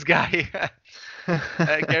Portuguese guy,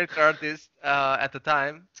 a character artist at the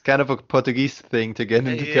time. It's kind of a Portuguese thing to get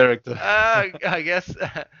into Uh, character. I guess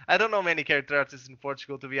I don't know many character artists in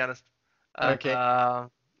Portugal, to be honest. Okay.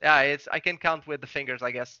 Yeah, it's I can count with the fingers,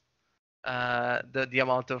 I guess. The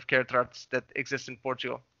amount of character artists that exist in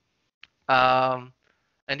Portugal. Um,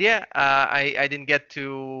 and yeah, I didn't get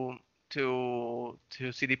to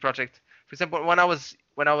CD Projekt. For example, when I was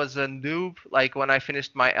a noob, like when I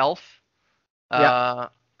finished my Elf, Yeah. uh,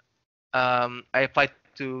 I applied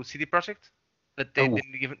to CD Projekt, but they Oh,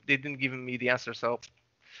 didn't give me the answer. So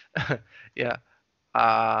yeah,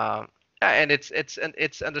 uh, yeah, and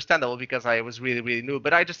it's understandable because I was really really new.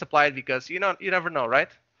 But I just applied because you never know, right?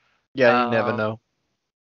 yeah, you never Um, know.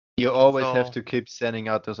 You always have so to keep sending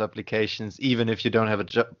out those applications, even if you don't have a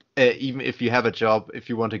job, even if you have a job, if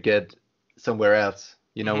you want to get somewhere else.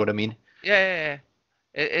 You know mhm. what I mean? Yeah, yeah,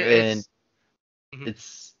 yeah. And It's mhm,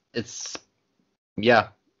 it's yeah,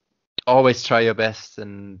 always try your best.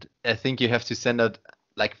 And I think you have to send out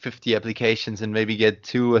like 50 applications and maybe get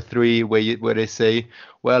two or three where they say,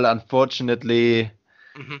 well, unfortunately,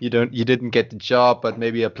 mhm, you didn't get the job, but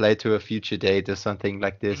maybe apply to a future date or something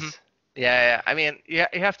like mhm. this. Yeah. I mean, you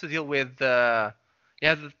have to deal with you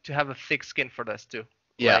have to have a thick skin for this too,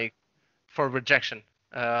 Yeah. like for rejection.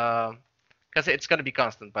 Because it's gonna be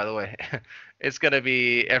constant, by the way. It's gonna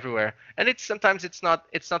be everywhere, and sometimes it's not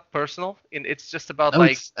personal, and it's just about No,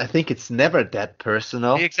 like I think it's never that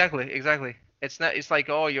personal. exactly. It's not. It's like,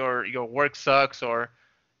 oh, your work sucks, or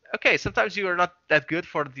okay, sometimes you are not that good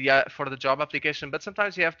for the job application, but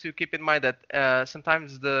sometimes you have to keep in mind that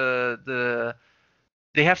sometimes they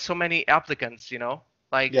have so many applicants,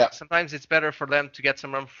 like Yeah. sometimes it's better for them to get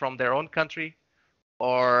someone from their own country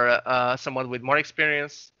or someone with more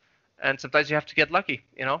experience, and sometimes you have to get lucky,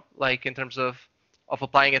 like in terms of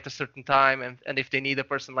applying at a certain time, and if they need a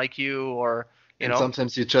person like you, or you And know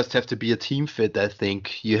sometimes you just have to be a team fit, I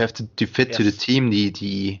think. You have to fit to the yes. team,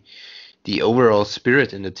 the overall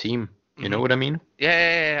spirit in the team. You know Hmm. what I mean?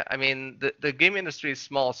 Yeah. I mean, the game industry is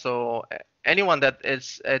small, so anyone that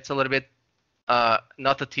is it's a little bit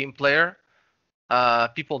not a team player,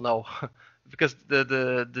 people know because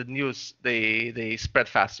the news they spread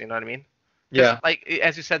fast. You know what I mean? Because Yeah. like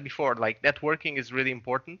as you said before, like networking is really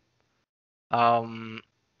important. Um,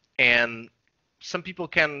 and some people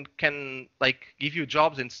can like give you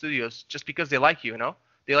jobs in studios just because they like you.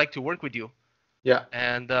 They like to work with you, Yeah.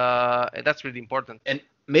 and that's really important. And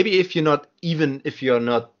maybe if you're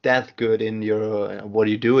not that good in your what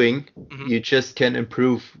you're doing, Hmm. you just can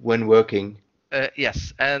improve when working.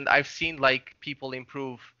 Yes, and I've seen like people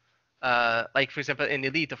improve. Like for example, in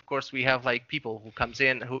Elite, of course, we have like people who comes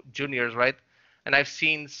in, who juniors, right? And I've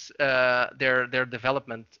seen their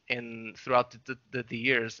development in throughout the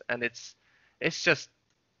years, and it's just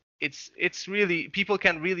it's really people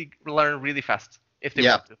can really learn really fast if they Yeah.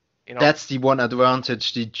 want to, you know? That's the one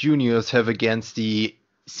advantage the juniors have against the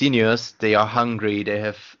seniors. They are hungry. They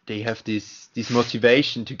have this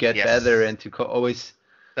motivation to get better Yes, and to always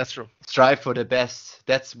that's true. strive for the best.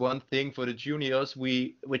 That's one thing for the juniors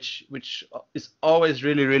which is always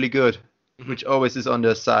really good, Hmm. which always is on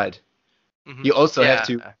their side. Hmm. You also have Yeah,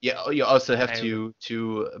 to yeah, you also have I agree.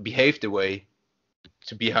 to behave the way,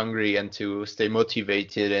 to be hungry and to stay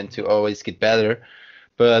motivated and Mhm. to always get better.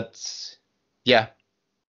 But yeah,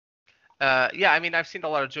 Yeah, I mean, I've seen a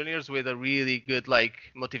lot of juniors with a really good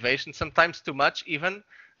like motivation, sometimes too much even.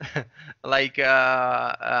 Like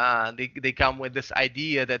they come with this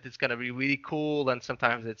idea that it's gonna be really cool, and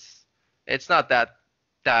sometimes it's not that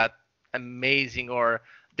amazing, or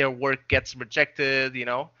their work gets rejected.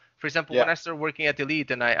 For example, when yeah, I started working at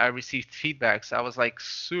Elite and I received feedbacks, I was like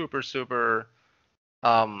super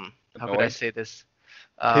how could I annoyed, say this?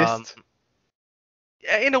 Um, pissed.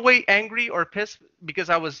 in a way angry or pissed because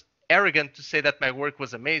I was arrogant to say that my work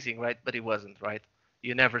was amazing, right? But it wasn't, right?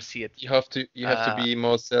 You never see it. You have to Uh, be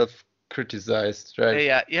more self-criticized, right?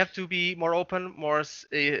 yeah, you have to be more open, more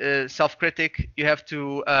self-critic. You have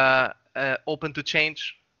to open to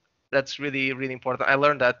change. That's really important. I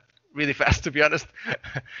learned that really fast, to be honest.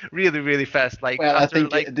 Really fast. Like Well, I after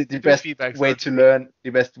think like the two best feedbacks way or to three. learn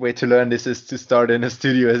the best way to learn this is to start in a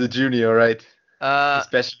studio as a junior, right? Uh,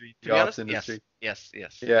 Especially in to the be arts honest, yes, industry. yes.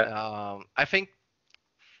 Yeah,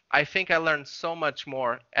 I think I learned so much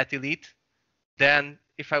more at Elite than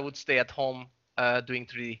if I would stay at home doing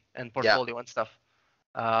 3D and yeah, portfolio and stuff.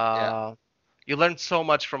 yeah. Uh, you learn so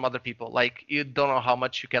much from other people. Like you don't know how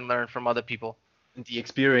much you can learn from other people. And the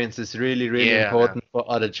experience is really Yeah, man. important for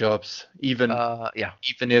other jobs. Even Yeah.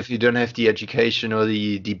 even if you don't have the education or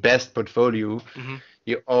the best portfolio, Hmm.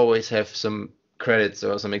 you always have some credits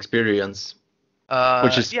or some experience,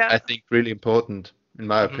 which is, Yeah. I think, really important in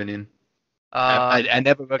my Hmm. opinion. Uh, I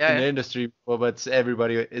never worked in yeah. the industry before, but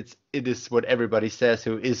it is what everybody says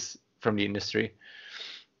who is from the industry.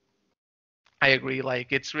 I agree.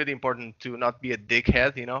 Like it's really important to not be a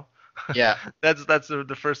dickhead. Yeah, That's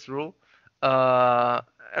the first rule. Uh,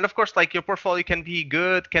 and of course, like your portfolio can be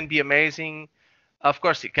good, can be amazing. Of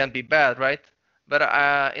course, it can be bad, right? But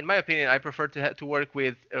in my opinion, I prefer to work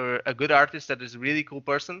with a good artist that is a really cool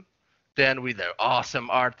person than with an awesome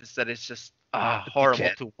artist that is just horrible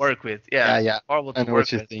dickhead. to work with. Yeah, Yeah, yeah. horrible I to know work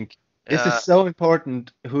what you with. think. This is Uh, so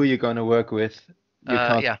important who you're gonna work with. You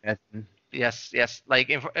can't yeah, imagine. yes. Like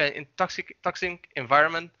in toxic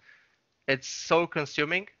environment, it's so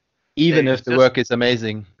consuming that Even it's if the just work is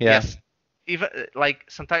amazing. Yeah. yes. Even like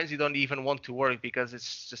sometimes you don't even want to work because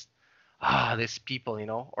it's just this people,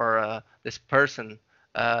 or this person,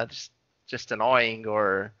 just annoying,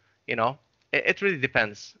 or you know, it really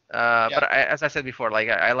depends. Yeah. As I said before, like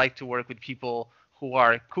I like to work with people who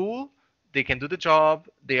are cool. They can do the job.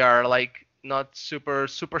 They are like not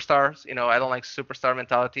superstars. I don't like superstar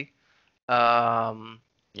mentality.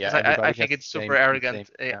 Yeah, Because I everybody think has it's the super same the arrogant. same.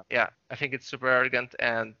 Yeah. Yeah, I think it's super arrogant,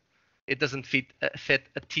 and it doesn't fit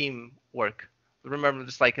a team work. Remember,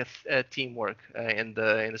 it's like a teamwork in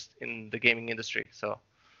the gaming industry. So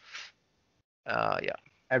yeah,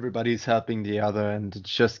 Everybody's helping the other and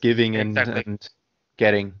it's just giving exactly. and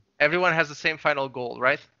getting. Everyone has the same final goal,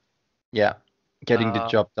 right? Yeah, getting the Uh,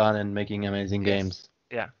 job done and making amazing yes. games.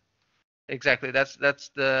 Yeah. Exactly. That's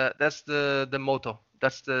the motto.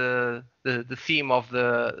 That's the theme of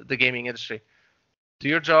the gaming industry. Do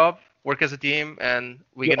your job, work as a team, and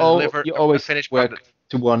we're gonna deliver You a always finished work product.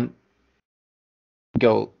 to one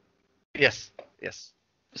goal. Yes. Yes.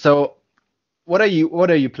 So what are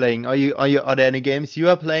you playing? Are there any games you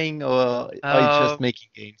are playing or are you Uh, just making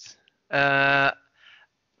games? uh,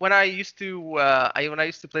 when I used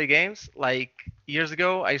to play games like years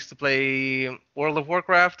ago, I used to play World of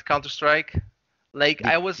Warcraft, Counter Strike. Like The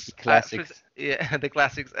I the was, classics. yeah, the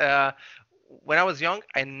classics. When I was young,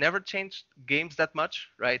 I never changed games that much,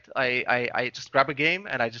 right? I just grab a game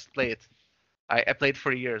and I just play it. I played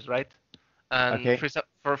for years, right? And Okay. for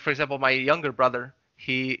example, my younger brother,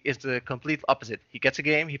 he is the complete opposite. He gets a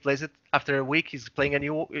game, he plays it. After a week, he's playing a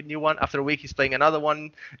new one. After a week, he's playing another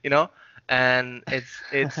one. You know, and it's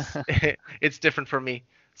it's different for me.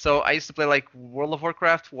 So I used to play like World of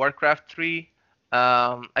Warcraft, Warcraft 3.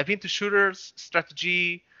 I've been to shooters,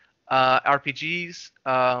 strategy, RPGs.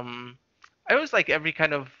 I always like every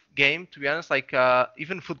kind of game, to be honest. Like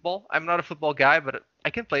even football. I'm not a football guy, but I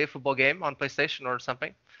can play a football game on PlayStation or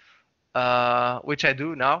something, which I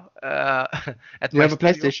do now at Do you my have a studio.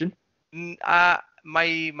 PlayStation?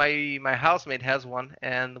 My housemate has one,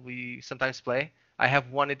 and we sometimes play. I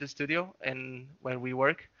have one at the studio, and when we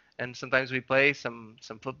work, and sometimes we play some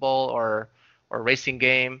football or racing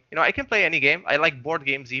game. You know, I can play any game. I like board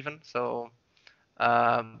games even. So,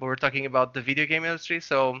 but we're talking about the video game industry.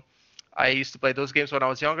 So, I used to play those games when I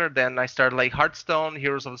was younger. Then I started like Hearthstone,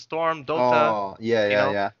 Heroes of the Storm, Dota. Oh, yeah, You yeah, know,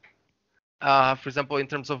 yeah. for example, in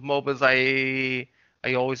terms of MOBAs,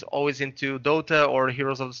 I always into Dota or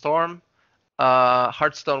Heroes of the Storm.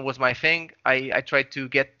 Hearthstone was my thing. I tried to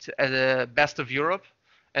get the best of Europe,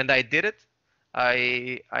 and I did it.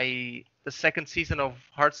 I the second season of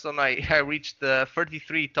Hearthstone, I reached the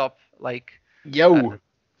 33 top, like uh, Yo.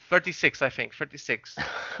 36, I think, 36.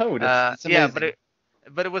 Oh, that's Yeah, amazing.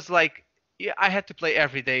 but it was like, yeah, I had to play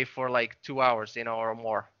every day for like 2 hours, you know, or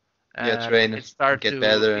more, Yeah, and train, it started get to,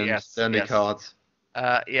 better and yes, learn the yes, cards.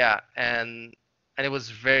 yeah, and it was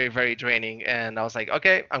very draining, and I was like,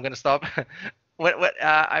 okay, I'm gonna stop.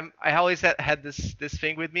 I always had this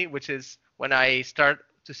thing with me, which is when I start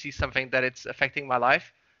to see something that it's affecting my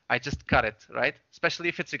life, I just cut it, right? Especially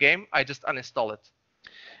if it's a game, I just uninstall it.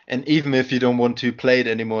 And even if you don't want to play it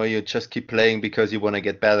anymore, you just keep playing because you want to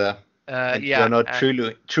get better. And you're Yeah, not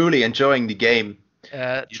truly enjoying the game.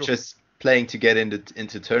 You're true. just playing to get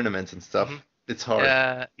into tournaments and Hmm. stuff. It's hard.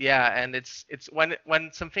 Yeah, and it's when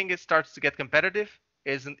something starts to get competitive,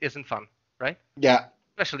 isn't fun, right? Yeah,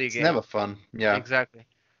 Especially a it's game. never fun. Yeah. Exactly.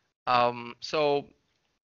 So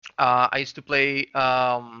I used to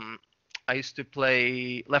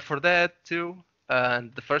play Left 4 Dead too,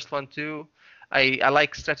 and the first one too. I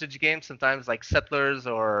like strategy games sometimes, like Settlers,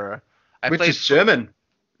 or I Which played is German.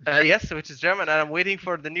 yes, which is German, and I'm waiting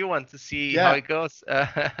for the new one to see how Yeah. it goes.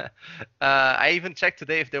 I even checked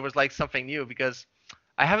today if there was like something new because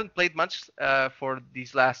I haven't played much for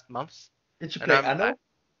these last months, Did you and play Anno?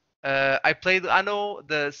 I played Anno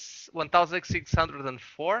the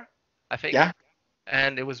 1604, I think, Yeah.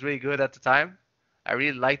 and it was really good at the time. I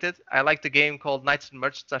really liked it. I liked the game called Knights and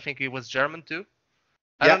Merchants. I think it was German too.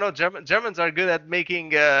 I don't Yeah. know. Germans are good at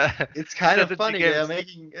making It's kind of strategy funny. They are games.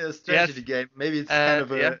 making a Yes. strategy game. Maybe it's kind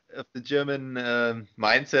of Yeah. a of the German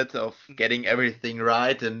mindset of getting everything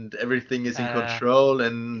right and everything is in Uh, control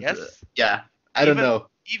and yes. yeah. I don't Even know.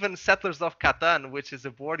 even Settlers of Catan, which is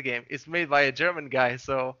a board game, is made by a German guy.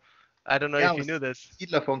 So I don't know Yeah, if it you knew was this.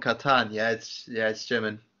 Siedler von Catan. Yeah, it's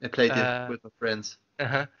German. I played it Uh, with my friends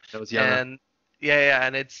uh when I was younger. And yeah,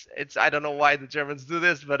 and it's I don't know why the Germans do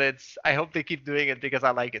this, but it's I hope they keep doing it because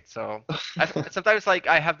I like it. So sometimes like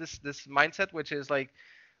I have this mindset which is like,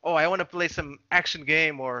 oh, I want to play some action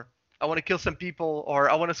game, or I want to kill some people, or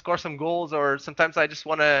I want to score some goals, or sometimes I just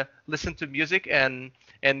want to listen to music and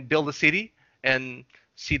build a city and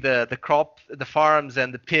see the crop, the farms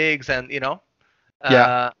and the pigs, and you know,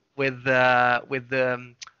 Yeah. with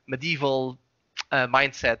the medieval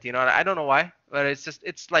mindset. You know, I don't know why, but it's just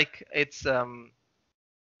it's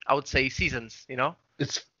I would say seasons. You know.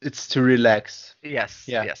 It's to relax. Yes,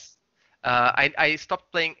 Yeah. yes. I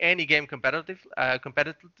stopped playing any game competitively.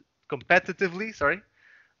 Sorry,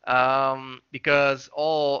 because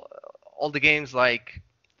all the games like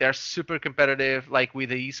they're super competitive, like with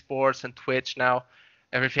the esports and Twitch now.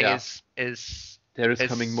 Everything Yeah. There is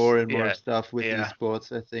coming is more and more yeah, stuff with yeah.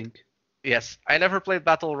 esports, I think. Yes. I never played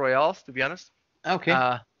battle royales, to be honest. Okay.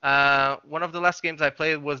 One of the last games I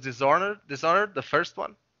played was Dishonored. Dishonored, the first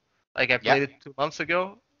one. Like I Yeah. played it 2 months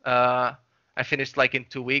ago. I finished like in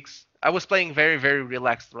 2 weeks. I was playing very, very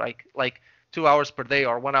relaxed, like 2 hours per day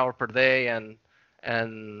or 1 hour per day, and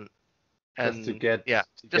Just to and get yeah,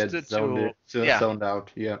 to just get zoned yeah, zoned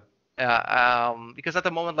out. Yeah. because at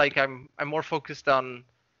the moment like I'm more focused on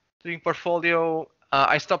doing portfolio.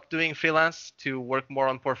 I stopped doing freelance to work more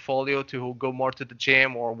on portfolio, to go more to the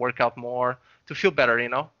gym or work out more to feel better, you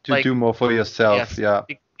know? To do Like more for yourself. yes, Yeah.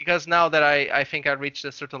 because now that I think I reached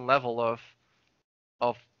a certain level of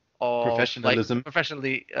like Professionalism.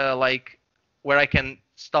 professionally like where I can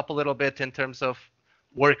stop a little bit in terms of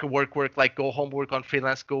work, like go home, work on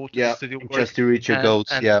freelance, go to the Yeah. studio, Just work, to reach your and goals.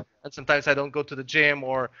 and Yeah. and sometimes I don't go to the gym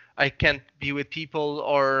or I can't be with people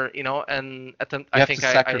or and You I have to think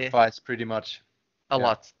I sacrifice pretty much. a Yeah.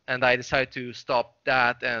 lot, and I decided to stop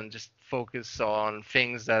that and just focus on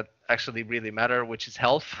things that actually really matter, which is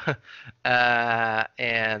health, uh,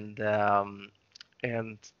 and um,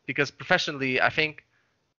 and because professionally, I think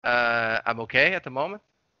I'm okay at the moment.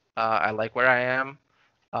 I like where I am,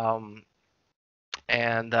 um,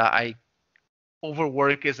 and I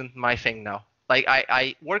overwork isn't my thing now. Like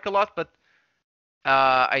I work a lot, but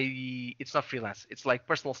I it's not freelance. It's like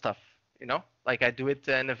personal stuff, you know. Like I do it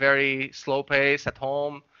in a very slow pace at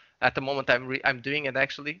home. At the moment, I'm doing it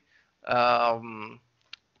actually, um,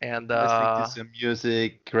 and Listening to some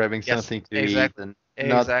music, grabbing yes, something to eat, exactly, and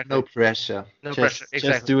no exactly. pressure. No pressure, Just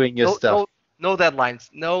exactly. doing your No, stuff. no, no deadlines,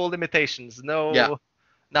 no limitations, Yeah. no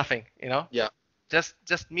nothing. You know, Yeah.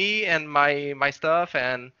 just me and my stuff,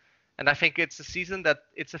 and I think it's a season that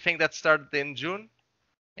it's a thing that started in June,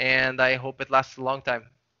 and I hope it lasts a long time.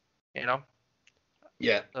 You know,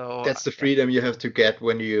 Yeah. so That's the yeah. freedom you have to get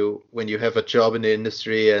when you have a job in the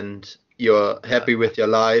industry and you're Uh, happy with your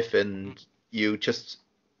life and you just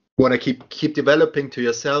want to keep developing to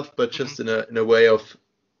yourself, but mhm, just in a way of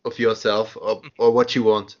yourself mhm. or what you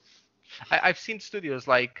want. I've seen studios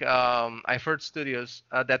like I've heard studios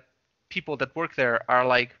that people that work there are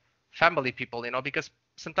like family people, you know, because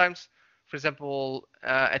sometimes, for example,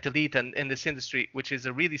 at Elite and in this industry, which is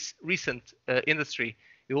a really recent industry,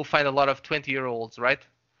 you will find a lot of 20-year-olds, right?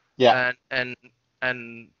 Yeah. And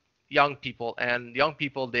and young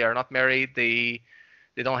people they are not married, they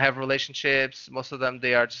don't have relationships. Most of them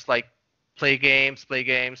they are just like play games,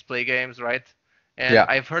 right? And Yeah.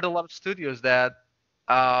 I've heard a lot of studios that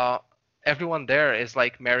uh, everyone there is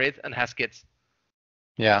like married and has kids.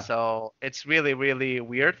 Yeah. So it's really, really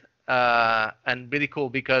weird and really cool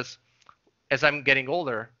because as I'm getting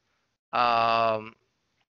older, um,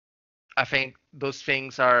 I think those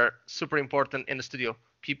things are super important in the studio.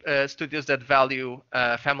 Studios that value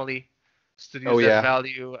family, Oh studios that yeah.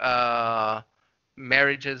 value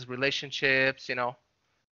marriages, relationships, you know.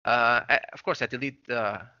 Of course, at Elite,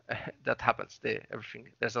 that happens.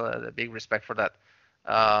 Everything there's a big respect for that,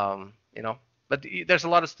 you know. But there's a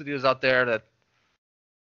lot of studios out there that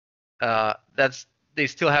that's they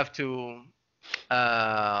still have to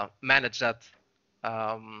manage that.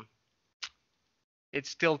 Um, it's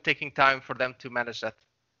still taking time for them to manage that,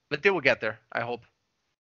 but they will get there. I hope.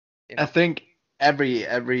 You I know. think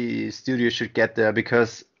every studio should get there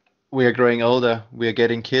because we are growing older, we are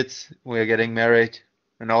getting kids, we are getting married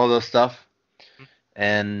and all those stuff. Mhm.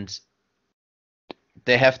 And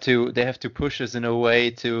they have to push us in a way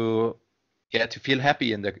to yeah to feel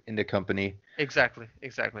happy in the company. Exactly.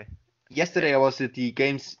 Exactly. Yeah. Yesterday I was at the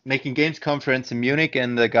games making games conference in Munich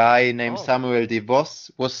and a guy named Oh. Samuel De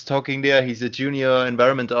Vos was talking there. He's a junior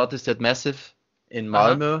environment artist at Massive in Uh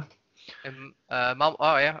huh. Malmö And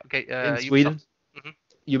oh yeah. Okay. in Sweden. Ubisoft. Mhm.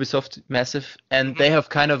 Ubisoft Massive, and Mhm. they have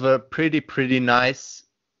kind of a pretty nice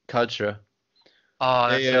culture. Oh,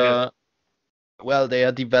 that's They so good. are well, they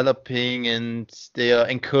are developing and they are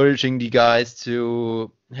encouraging the guys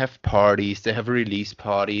to have parties. They have release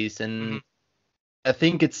parties, Mhm. and I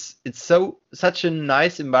think it's such a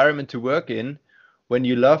nice environment to work in when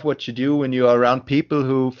you love what you do, when you are around people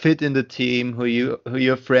who fit in the team, who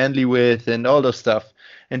you're friendly with, and all those stuff.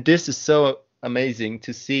 And this is so amazing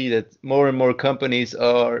to see that more and more companies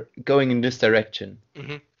are going in this direction.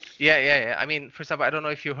 Mhm. Yeah. I mean, for example, I don't know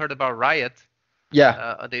if you heard about Riot.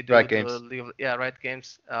 Yeah, They do right the games. Yeah, Riot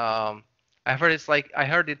Games. I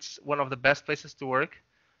heard it's one of the best places to work,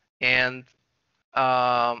 and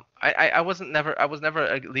I was never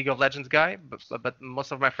a League of Legends guy, but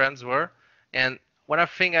most of my friends were, and one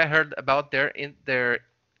thing I heard about their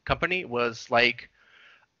company was like,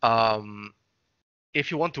 um,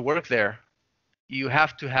 if you want to work there, you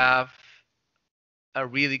have to have a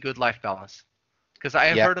really good life balance. Because I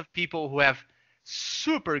have Yeah. heard of people who have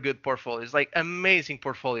super good portfolios, like amazing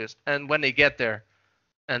portfolios, and when they get there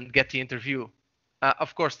and get the interview,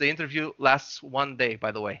 of course the interview lasts 1 day,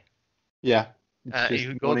 by the way. Yeah. It's just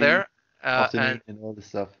You go morning, there, and afternoon, and all the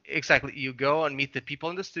stuff. exactly, you go and meet the people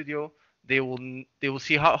in the studio. They will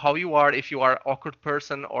see how you are, if you are an awkward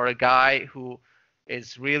person or a guy who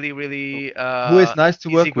is really Who is nice to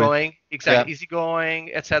work with. easygoing, Yeah. exactly,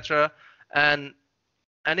 easygoing, etc. And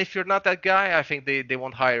if you're not that guy, I think they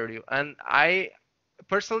won't hire you. And I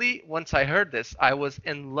personally, once I heard this, I was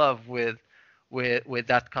in love with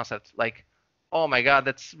that concept. Like, oh my God,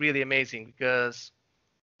 that's really amazing because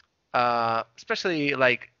especially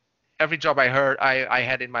like every job I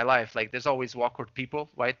had in my life, like there's always awkward people,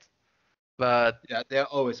 right? But Yeah, there are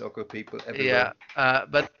always awkward people yeah, everywhere.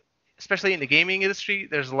 but especially in the gaming industry,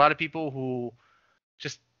 there's a lot of people who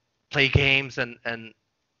just play games and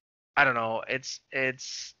I don't know. It's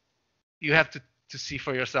you have to see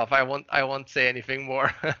for yourself. I won't say anything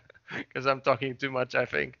more because I'm talking too much, I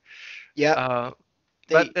think. Yeah, Uh,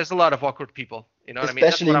 but they there's a lot of awkward people. You know what I mean?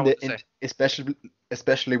 That's especially what I in want the to say.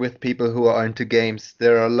 especially with people who are into games,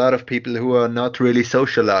 there are a lot of people who are not really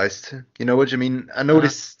socialized. You know what I mean? I know Uh-huh.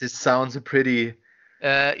 this sounds a pretty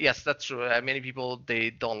Yes, that's true. Many people they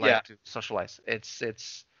don't yeah. like to socialize.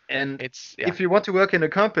 And It's yeah. if you want to work in a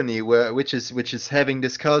company where which is having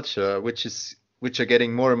this culture, which are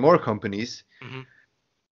getting more and more companies, Hmm.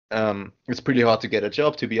 it's pretty hard to get a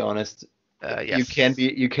job, to be honest. Yes.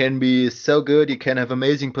 You can be so good, you can have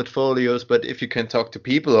amazing portfolios, but if you can talk to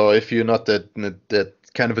people or if you're not that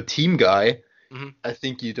kind of a team guy, Hmm. I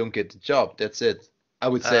think you don't get the job. That's it. I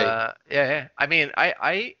would say. Yeah, yeah. I mean,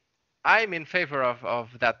 I'm in favor of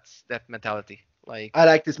that mentality. Like, I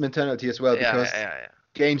like this mentality as well yeah, yeah, because yeah, yeah.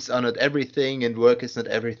 games are not everything and work is not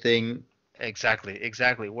everything. Exactly,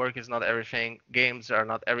 exactly. Work is not everything. Games are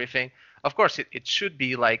not everything. Of course, it should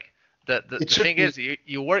be like It the should thing be, is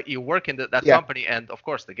you work in that yeah, company, and of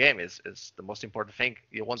course the game is the most important thing.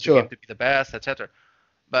 You want your game sure. to be the best, etc.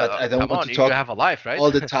 But But I don't come want on, to you talk have a life, right?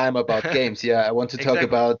 all the time about games. Yeah, I want to talk Exactly,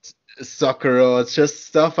 about soccer or just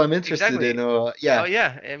stuff I'm interested exactly. in or Oh yeah.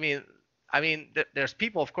 yeah, I mean, there's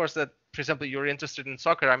people, of course, that, for example, you're interested in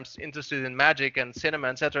soccer. Interested in magic and cinema,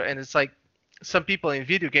 etc. And it's like some people in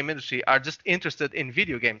video game industry are just interested in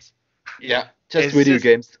video games. Yeah, just It's video just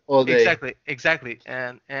games all day. exactly, exactly,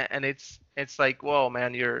 and it's like, whoa,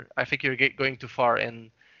 man, I think you're going too far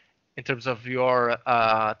in terms of your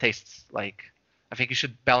tastes. Like, I think you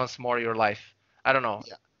should balance more your life. I don't know.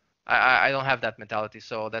 Yeah. I don't have that mentality,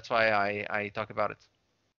 so that's why I talk about it.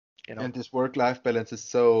 You know. And this work-life balance is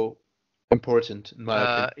so important in my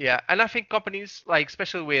opinion. Yeah, and I think companies, like,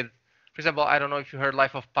 especially with, for example, I don't know if you heard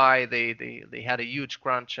Life of Pi, they had a huge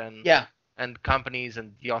crunch, Yeah. and companies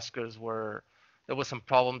and the Oscars there was some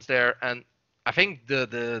problems there, and I think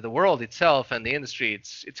the world itself and the industry,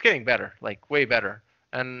 it's getting better, like way better,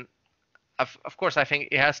 and of course I think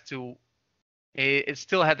it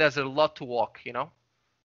still has a lot to walk,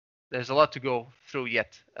 there's a lot to go through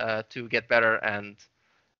yet to get better, and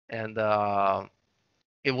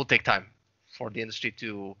it will take time for the industry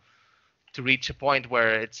to reach a point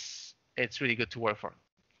where it's really good to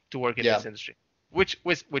work in Yeah. this industry, which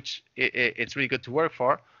it's really good to work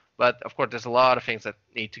for, but of course there's a lot of things that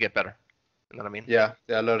need to get better. You know what I mean? Yeah,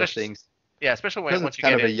 there are a lot of Especially, things. yeah, especially Because it's once you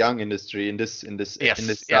kind get of a in. young industry in this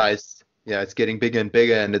Yes, yeah. size. Yeah, it's getting bigger and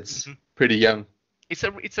bigger and it's Hmm. pretty young. It's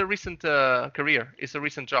a recent career. It's a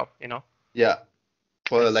recent job. Yeah.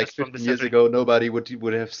 For It's like just from 15 this years century. ago, nobody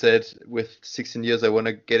would have said with 16 years I want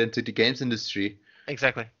to get into the games industry.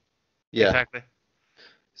 Exactly, Yeah. exactly.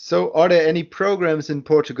 So are there any programs in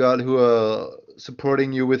Portugal who are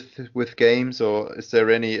supporting you with games, or is there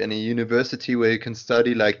any university where you can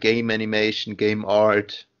study like game animation, game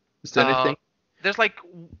art? Is there Uh, anything? there's like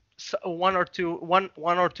one or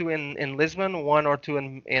two in Lisbon, one or two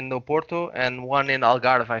in Oporto, and one in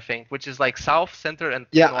Algarve, I think, which is like south, center, and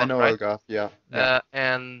Yeah, I north, know right? Algarve. Yeah, yeah.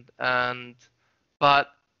 And but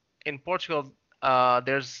in Portugal,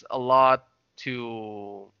 there's a lot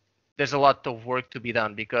to there's a lot of work to be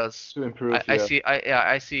done because To I, improve, I yeah. see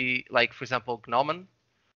I see, like, for example, Gnomon.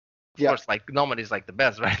 Of Yeah, course, like Gnomon is like the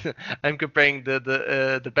best, right? I'm comparing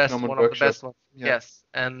the best, Norman one of the Workshop. best ones. Yeah. Yes,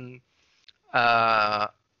 uh,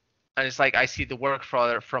 and it's like I see the work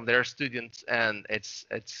from their students, and it's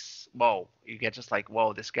whoa. You get just like,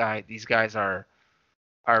 whoa, these guys are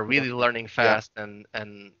Well, really learning yeah. fast, and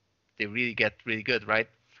they really get really good, right?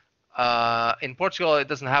 In Portugal, it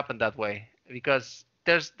doesn't happen that way because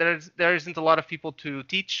there isn't a lot of people to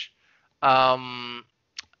teach. Um,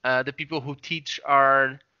 the people who teach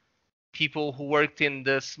are people who worked in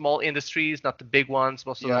the small industries, not the big ones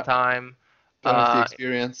most of the Yeah. time. Don't have the Uh,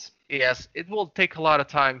 experience. yes, it will take a lot of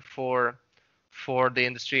time for the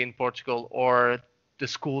industry in Portugal or the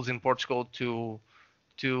schools in Portugal to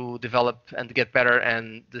develop and to get better,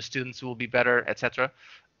 and the students will be better, etc.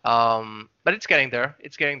 But it's getting there.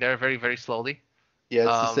 It's getting there very, very slowly. Yeah,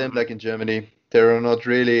 it's the same Um, like in Germany. There are not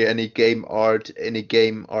really any game art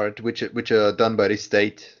which are done by the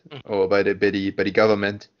state or by the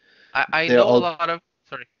government. I They're know a all lot of.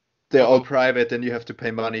 Sorry, they're go all go. private and you have to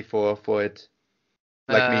pay money for it.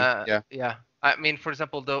 Like me. Yeah. Yeah. I mean, for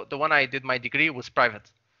example, the one I did my degree was private.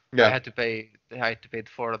 I Yeah. had to pay. I had to pay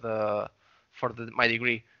for my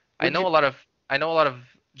degree. I Would know you a lot of I know a lot of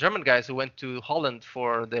German guys who went to Holland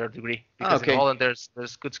for their degree because in okay. Holland there's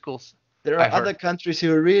good schools. There I are heard. other countries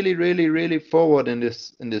who are really, really, really forward in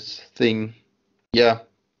this thing. Yeah.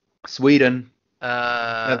 Sweden,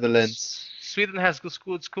 Netherlands, Sweden has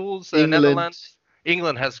good schools. England, Netherlands,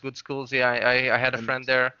 England has good schools. Yeah, I had a and friend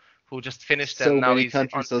there who just finished and so now many he's on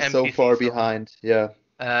countries are so MPC. far So behind. Yeah.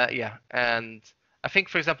 yeah, and I think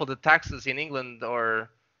for example the taxes in England or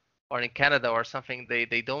in Canada or something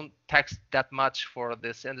they don't tax that much for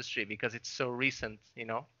this industry because it's so recent.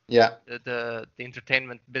 Yeah. The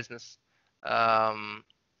entertainment business. Um,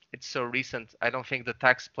 it's so recent. I don't think the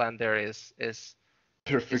tax plan there is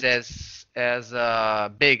Perfect. as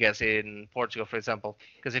big as in Portugal, for example.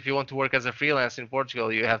 Because if you want to work as a freelance in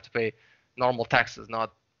Portugal, you have to pay normal taxes,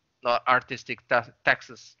 not artistic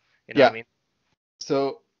taxes. You know what I Yeah. mean?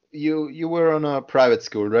 So you were on a private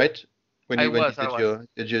school, right? I When you was, I did was.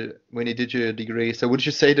 your degree. So would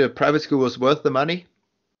you say the private school was worth the money?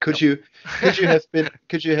 Could Nope. you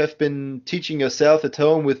could you have been teaching yourself at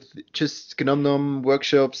home with just Gnom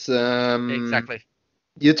workshops, Exactly.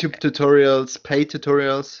 YouTube tutorials, paid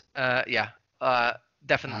tutorials? Yeah. Uh, Ah,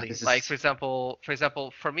 Definitely. this Like is for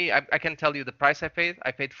example, for me, I can tell you the price I paid.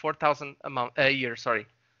 I paid 4,000 a year. Sorry,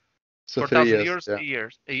 so four three thousand years. euros Yeah. a year,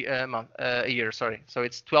 a month, a year. Sorry. So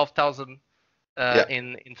it's 12,000 Yeah.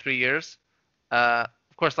 in 3 years.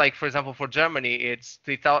 Of course, like for example, for Germany, it's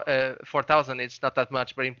 4,000. It's not that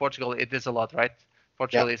much, but in Portugal, it is a lot, right? Yeah.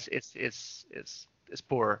 Portugal is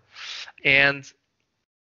poor, and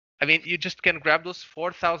I mean, you just can grab those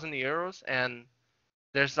 4,000 euros, and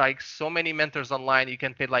there's like so many mentors online. You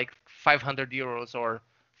can pay like 500 euros or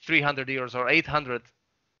 300 euros or 800,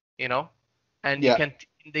 you know, and Yeah.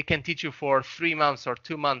 they can teach you for 3 months or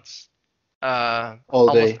 2 months, All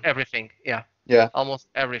almost day. everything. Yeah, Yeah. almost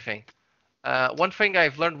everything. One thing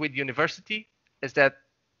I've learned with university is that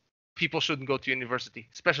people shouldn't go to university,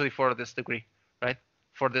 especially for this degree, right?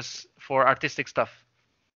 For artistic stuff,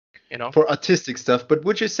 you know. For artistic stuff. But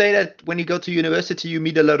would you say that when you go to university, you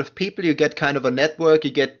meet a lot of people, you get kind of a network,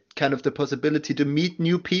 you get kind of the possibility to meet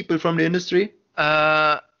new people from the industry?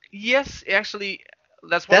 Uh, yes, actually,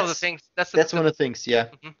 that's one of the That's things. That's that's one of the things, yeah.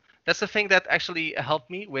 mhm. That's the thing that actually helped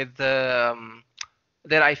me with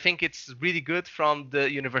that I think it's really good from the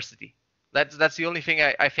university. That's the only thing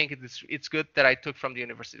I think it's good that I took from the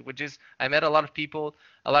university, which is I met a lot of people.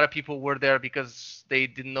 A lot of people were there because they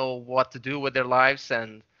didn't know what to do with their lives,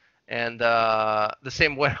 and the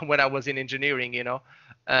same when I was in engineering,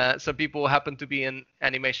 some people happen to be in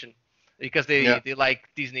animation because Yeah. they like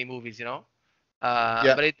Disney movies,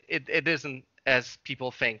 Yeah. but it isn't as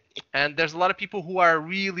people think. And there's a lot of people who are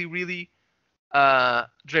really, really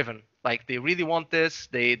driven. Like they really want this.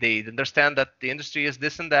 They understand that the industry is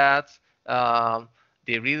this and that. Um,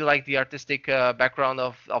 they really like the artistic background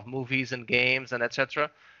of movies and games and etc.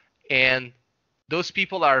 And those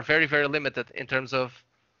people are very, very limited in terms of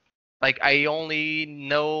like I only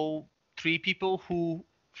know 3 people who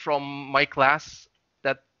from my class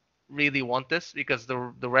that really want this because the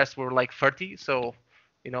rest were like 30. So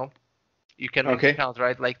you know you can Okay. count,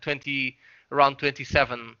 right? Like 20, around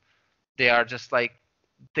 27, they are just like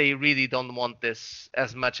they really don't want this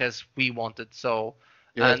as much as we wanted. So,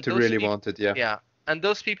 You have and to those really people, want it, yeah. yeah, and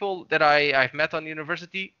those people that I've met on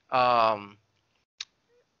university,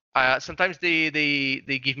 sometimes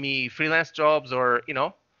they give me freelance jobs or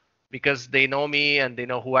because they know me and they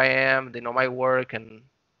know who I am, they know my work, and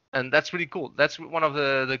that's really cool. That's one of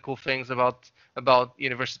the cool things about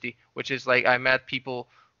university, which is like I met people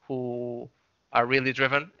who are really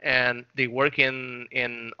driven and they work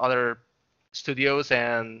in other studios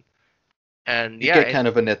and You yeah, get kind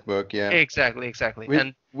of a network, yeah. exactly,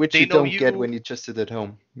 and Which they you know don't get you. when you just sit at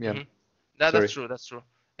home. Yeah. Mhm. That's Sorry. true. That's true.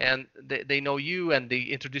 And they know you and they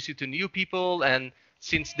introduce you to new people. And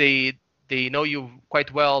since they know you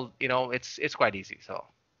quite well, it's quite easy. So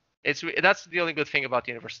that's the only good thing about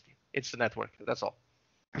university. It's the network. That's all.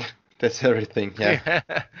 That's everything, yeah.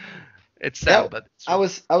 Yeah. It's Yeah, sad, but it's true.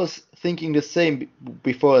 I was thinking the same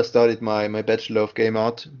before I started my Bachelor of Game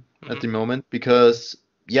Art at Hmm. the moment because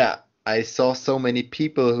yeah, I saw so many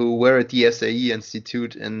people who were at the SAE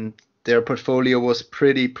Institute and their portfolio was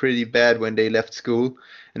pretty bad when they left school.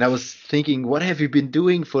 And I was thinking, what have you been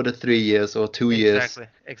doing for the 3 years or 2 years? Exactly,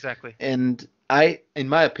 exactly. And in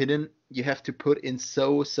my opinion, you have to put in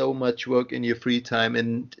so much work in your free time,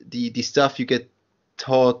 and the stuff you get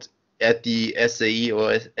taught at the SAE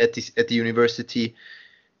or at the university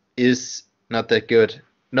is not that good,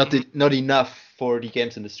 Hmm. not enough for the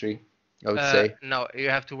games industry, I would say. No, you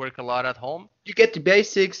have to work a lot at home. You get the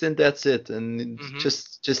basics and that's it, and Hmm.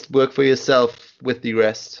 just work for yourself with the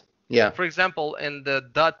rest. Yeah, For example, in the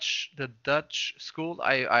Dutch school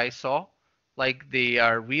I saw, like they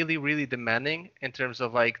are really demanding in terms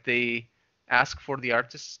of like they ask for the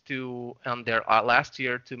artists to on their last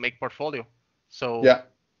year to make portfolio. So yeah.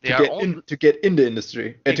 they are only To get in the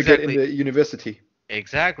industry and to get in exactly the university.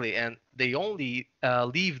 exactly, and they only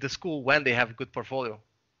leave the school when they have a good portfolio.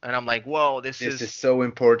 And I'm like, whoa, this This is is so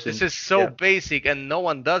this important. is so Yeah, basic, and no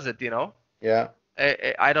one does it, you know. yeah.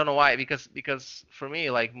 I don't know why, because for me,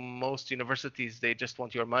 like most universities, they just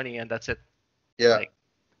want your money and that's it. Yeah, Like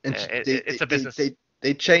and it's a business.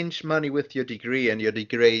 they change money with your degree, and your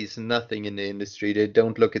degree is nothing in the industry. They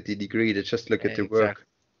don't look at the degree; they just look at the Exactly, work.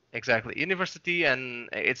 exactly. University and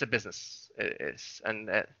it's a business. It's and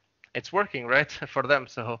it's working right for them.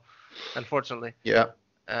 So unfortunately, Yeah,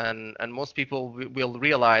 and most people will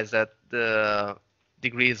realize that the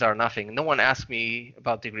degrees are nothing. No one asked me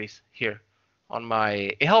about degrees here on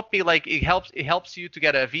my. It helped me like it helps you to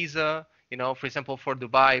get a visa. You know, for example, for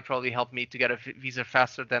Dubai, it probably helped me to get a visa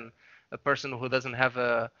faster than a person who doesn't have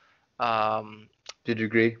um, the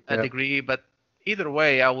degree. a Yeah, degree. But either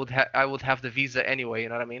way, I would have the visa anyway. You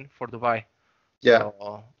know what I mean for Dubai. yeah.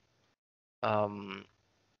 So um,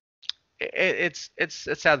 it's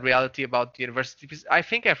a sad reality about university because I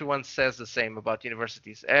think everyone says the same about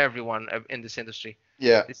universities. Everyone in this industry,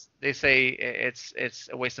 Yeah, they say it's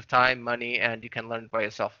a waste of time, money, and you can learn by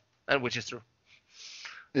yourself, and which is true.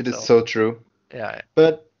 it is So so true. yeah,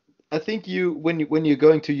 But I think when you're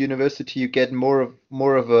going to university, you get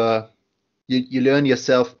more of a you learn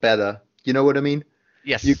yourself better. You know what I mean?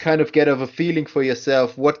 You yes, kind of get of a feeling for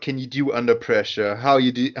yourself. What can you do under pressure? How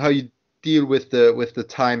you deal with the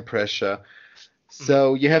time pressure. hmm,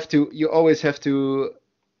 So you always have to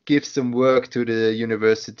give some work to the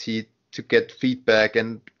university to get feedback,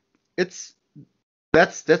 and it's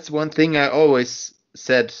that's one thing I always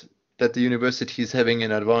said, that the university is having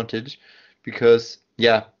an advantage, because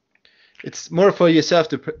yeah, it's more for yourself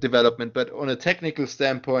development, but on a technical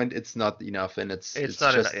standpoint, it's not enough, and it's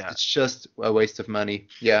not enough. Yeah. it's just a waste of money.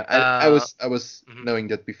 Yeah, Uh, I was mhm. knowing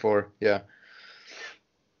that before. Yeah,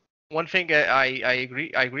 One thing I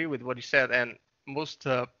agree with what you said, and most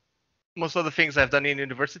of the things I've done in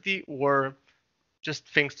university were just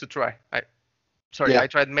things to try. I yeah,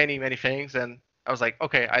 tried many things, and I was like,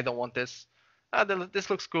 okay, I don't want this. This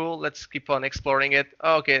looks cool. Let's keep on exploring it.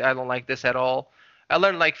 Oh, okay, I don't like this at all. I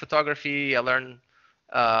learned like photography. I learned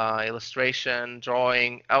illustration,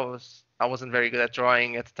 drawing. I wasn't very good at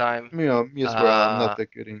drawing at the time. me as well. I'm not Uh,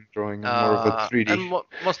 that good in drawing. I'm more of a and 3D.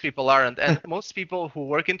 most people aren't. And most people who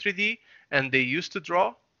work in 3D and they used to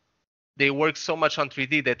draw, they work so much on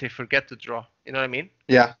 3D that they forget to draw. You know what I mean?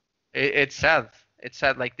 Yeah, It's sad. It's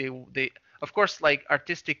sad. Like they of course like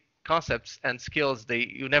artistic concepts and skills they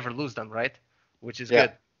you never lose them, right? Which is yeah.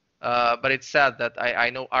 good. But it's sad that I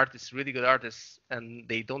know artists, really good artists, and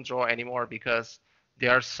they don't draw anymore because they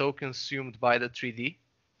are so consumed by the 3D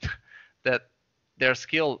that their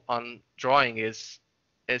skill on drawing is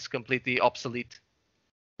completely obsolete.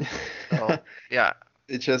 So yeah.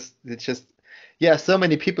 It just yeah, so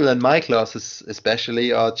many people in my classes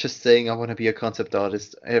especially are just saying, I want to be a concept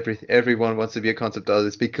artist. Everyone wants to be a concept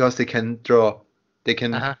artist because they can draw. They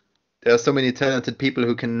can Uh-huh. There are so many talented people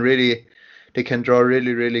who can really they can draw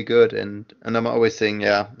really good, and I'm always saying,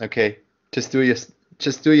 yeah, okay, just do your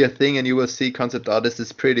just do your thing, and you will see concept artist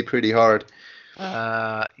is pretty hard.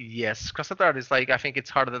 Yes, concept art is like I think it's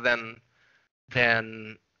harder than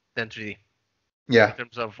than 3D in Yeah,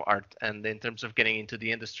 terms of art and in terms of getting into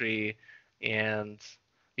the industry, and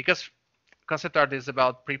because concept art is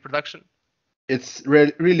about pre-production. it's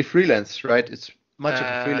really freelance, right? It's much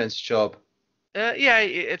of a Uh, freelance job. yeah,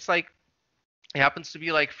 it's like it happens to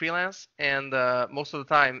be like freelance, and most of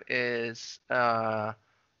the time is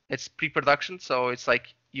it's pre-production. So it's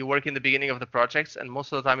like you work in the beginning of the projects, and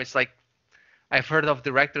most of the time it's like I've heard of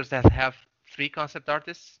directors that have three concept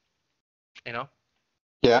artists, you know,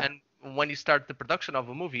 Yeah, and when you start the production of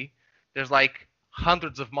a movie, there's like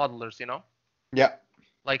hundreds of modelers, you know. yeah,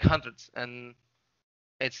 like hundreds, and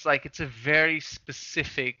it's a very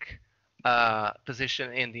specific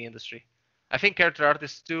position in the industry. I think character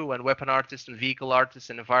artists too, and weapon artists, and vehicle artists,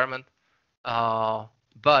 and environment.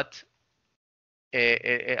 But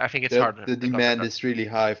I think it's harder. The The concept demand art. is really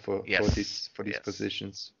high for Yes, these yes,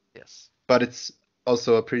 positions, yes. but it's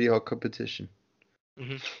also a pretty hot competition.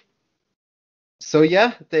 Mhm, So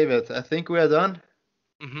yeah, David, I think we are done.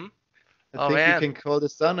 mhm. I Oh think we man, can call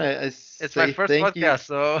this done. I it's my say first thank you. podcast,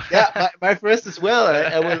 so. Yeah, my first as well.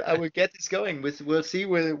 I will get this going. We'll see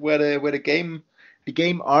where the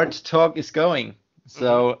game art talk is going.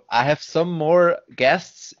 Mhm. So I have some more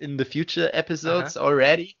guests in the future Uh-huh. episodes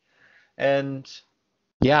already, and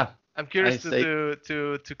yeah, I'm I curious say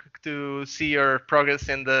to see your progress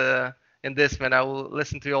in this, man. I will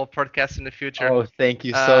listen to your podcast in the future. oh, thank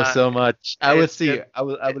you Uh, so much. I will it's see. good. I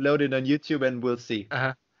will load it on YouTube and we'll see.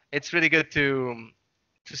 Uh-huh. It's really good to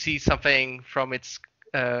see something from its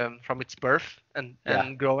birth Yeah,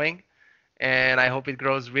 and growing, and I hope it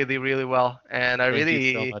grows really really well. And thank you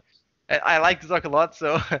so much. I like to talk a lot,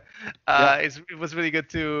 so Yeah, it was really good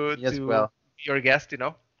me as to well. be your guest,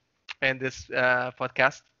 in this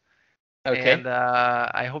podcast. Okay, And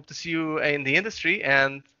I hope to see you in the industry,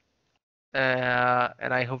 and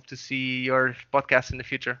I hope to see your podcast in the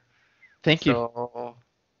future. thank you. So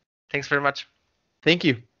thanks very much. Thank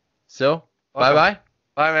you. So, bye Welcome. bye.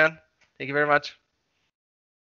 Bye, man. Thank you very much.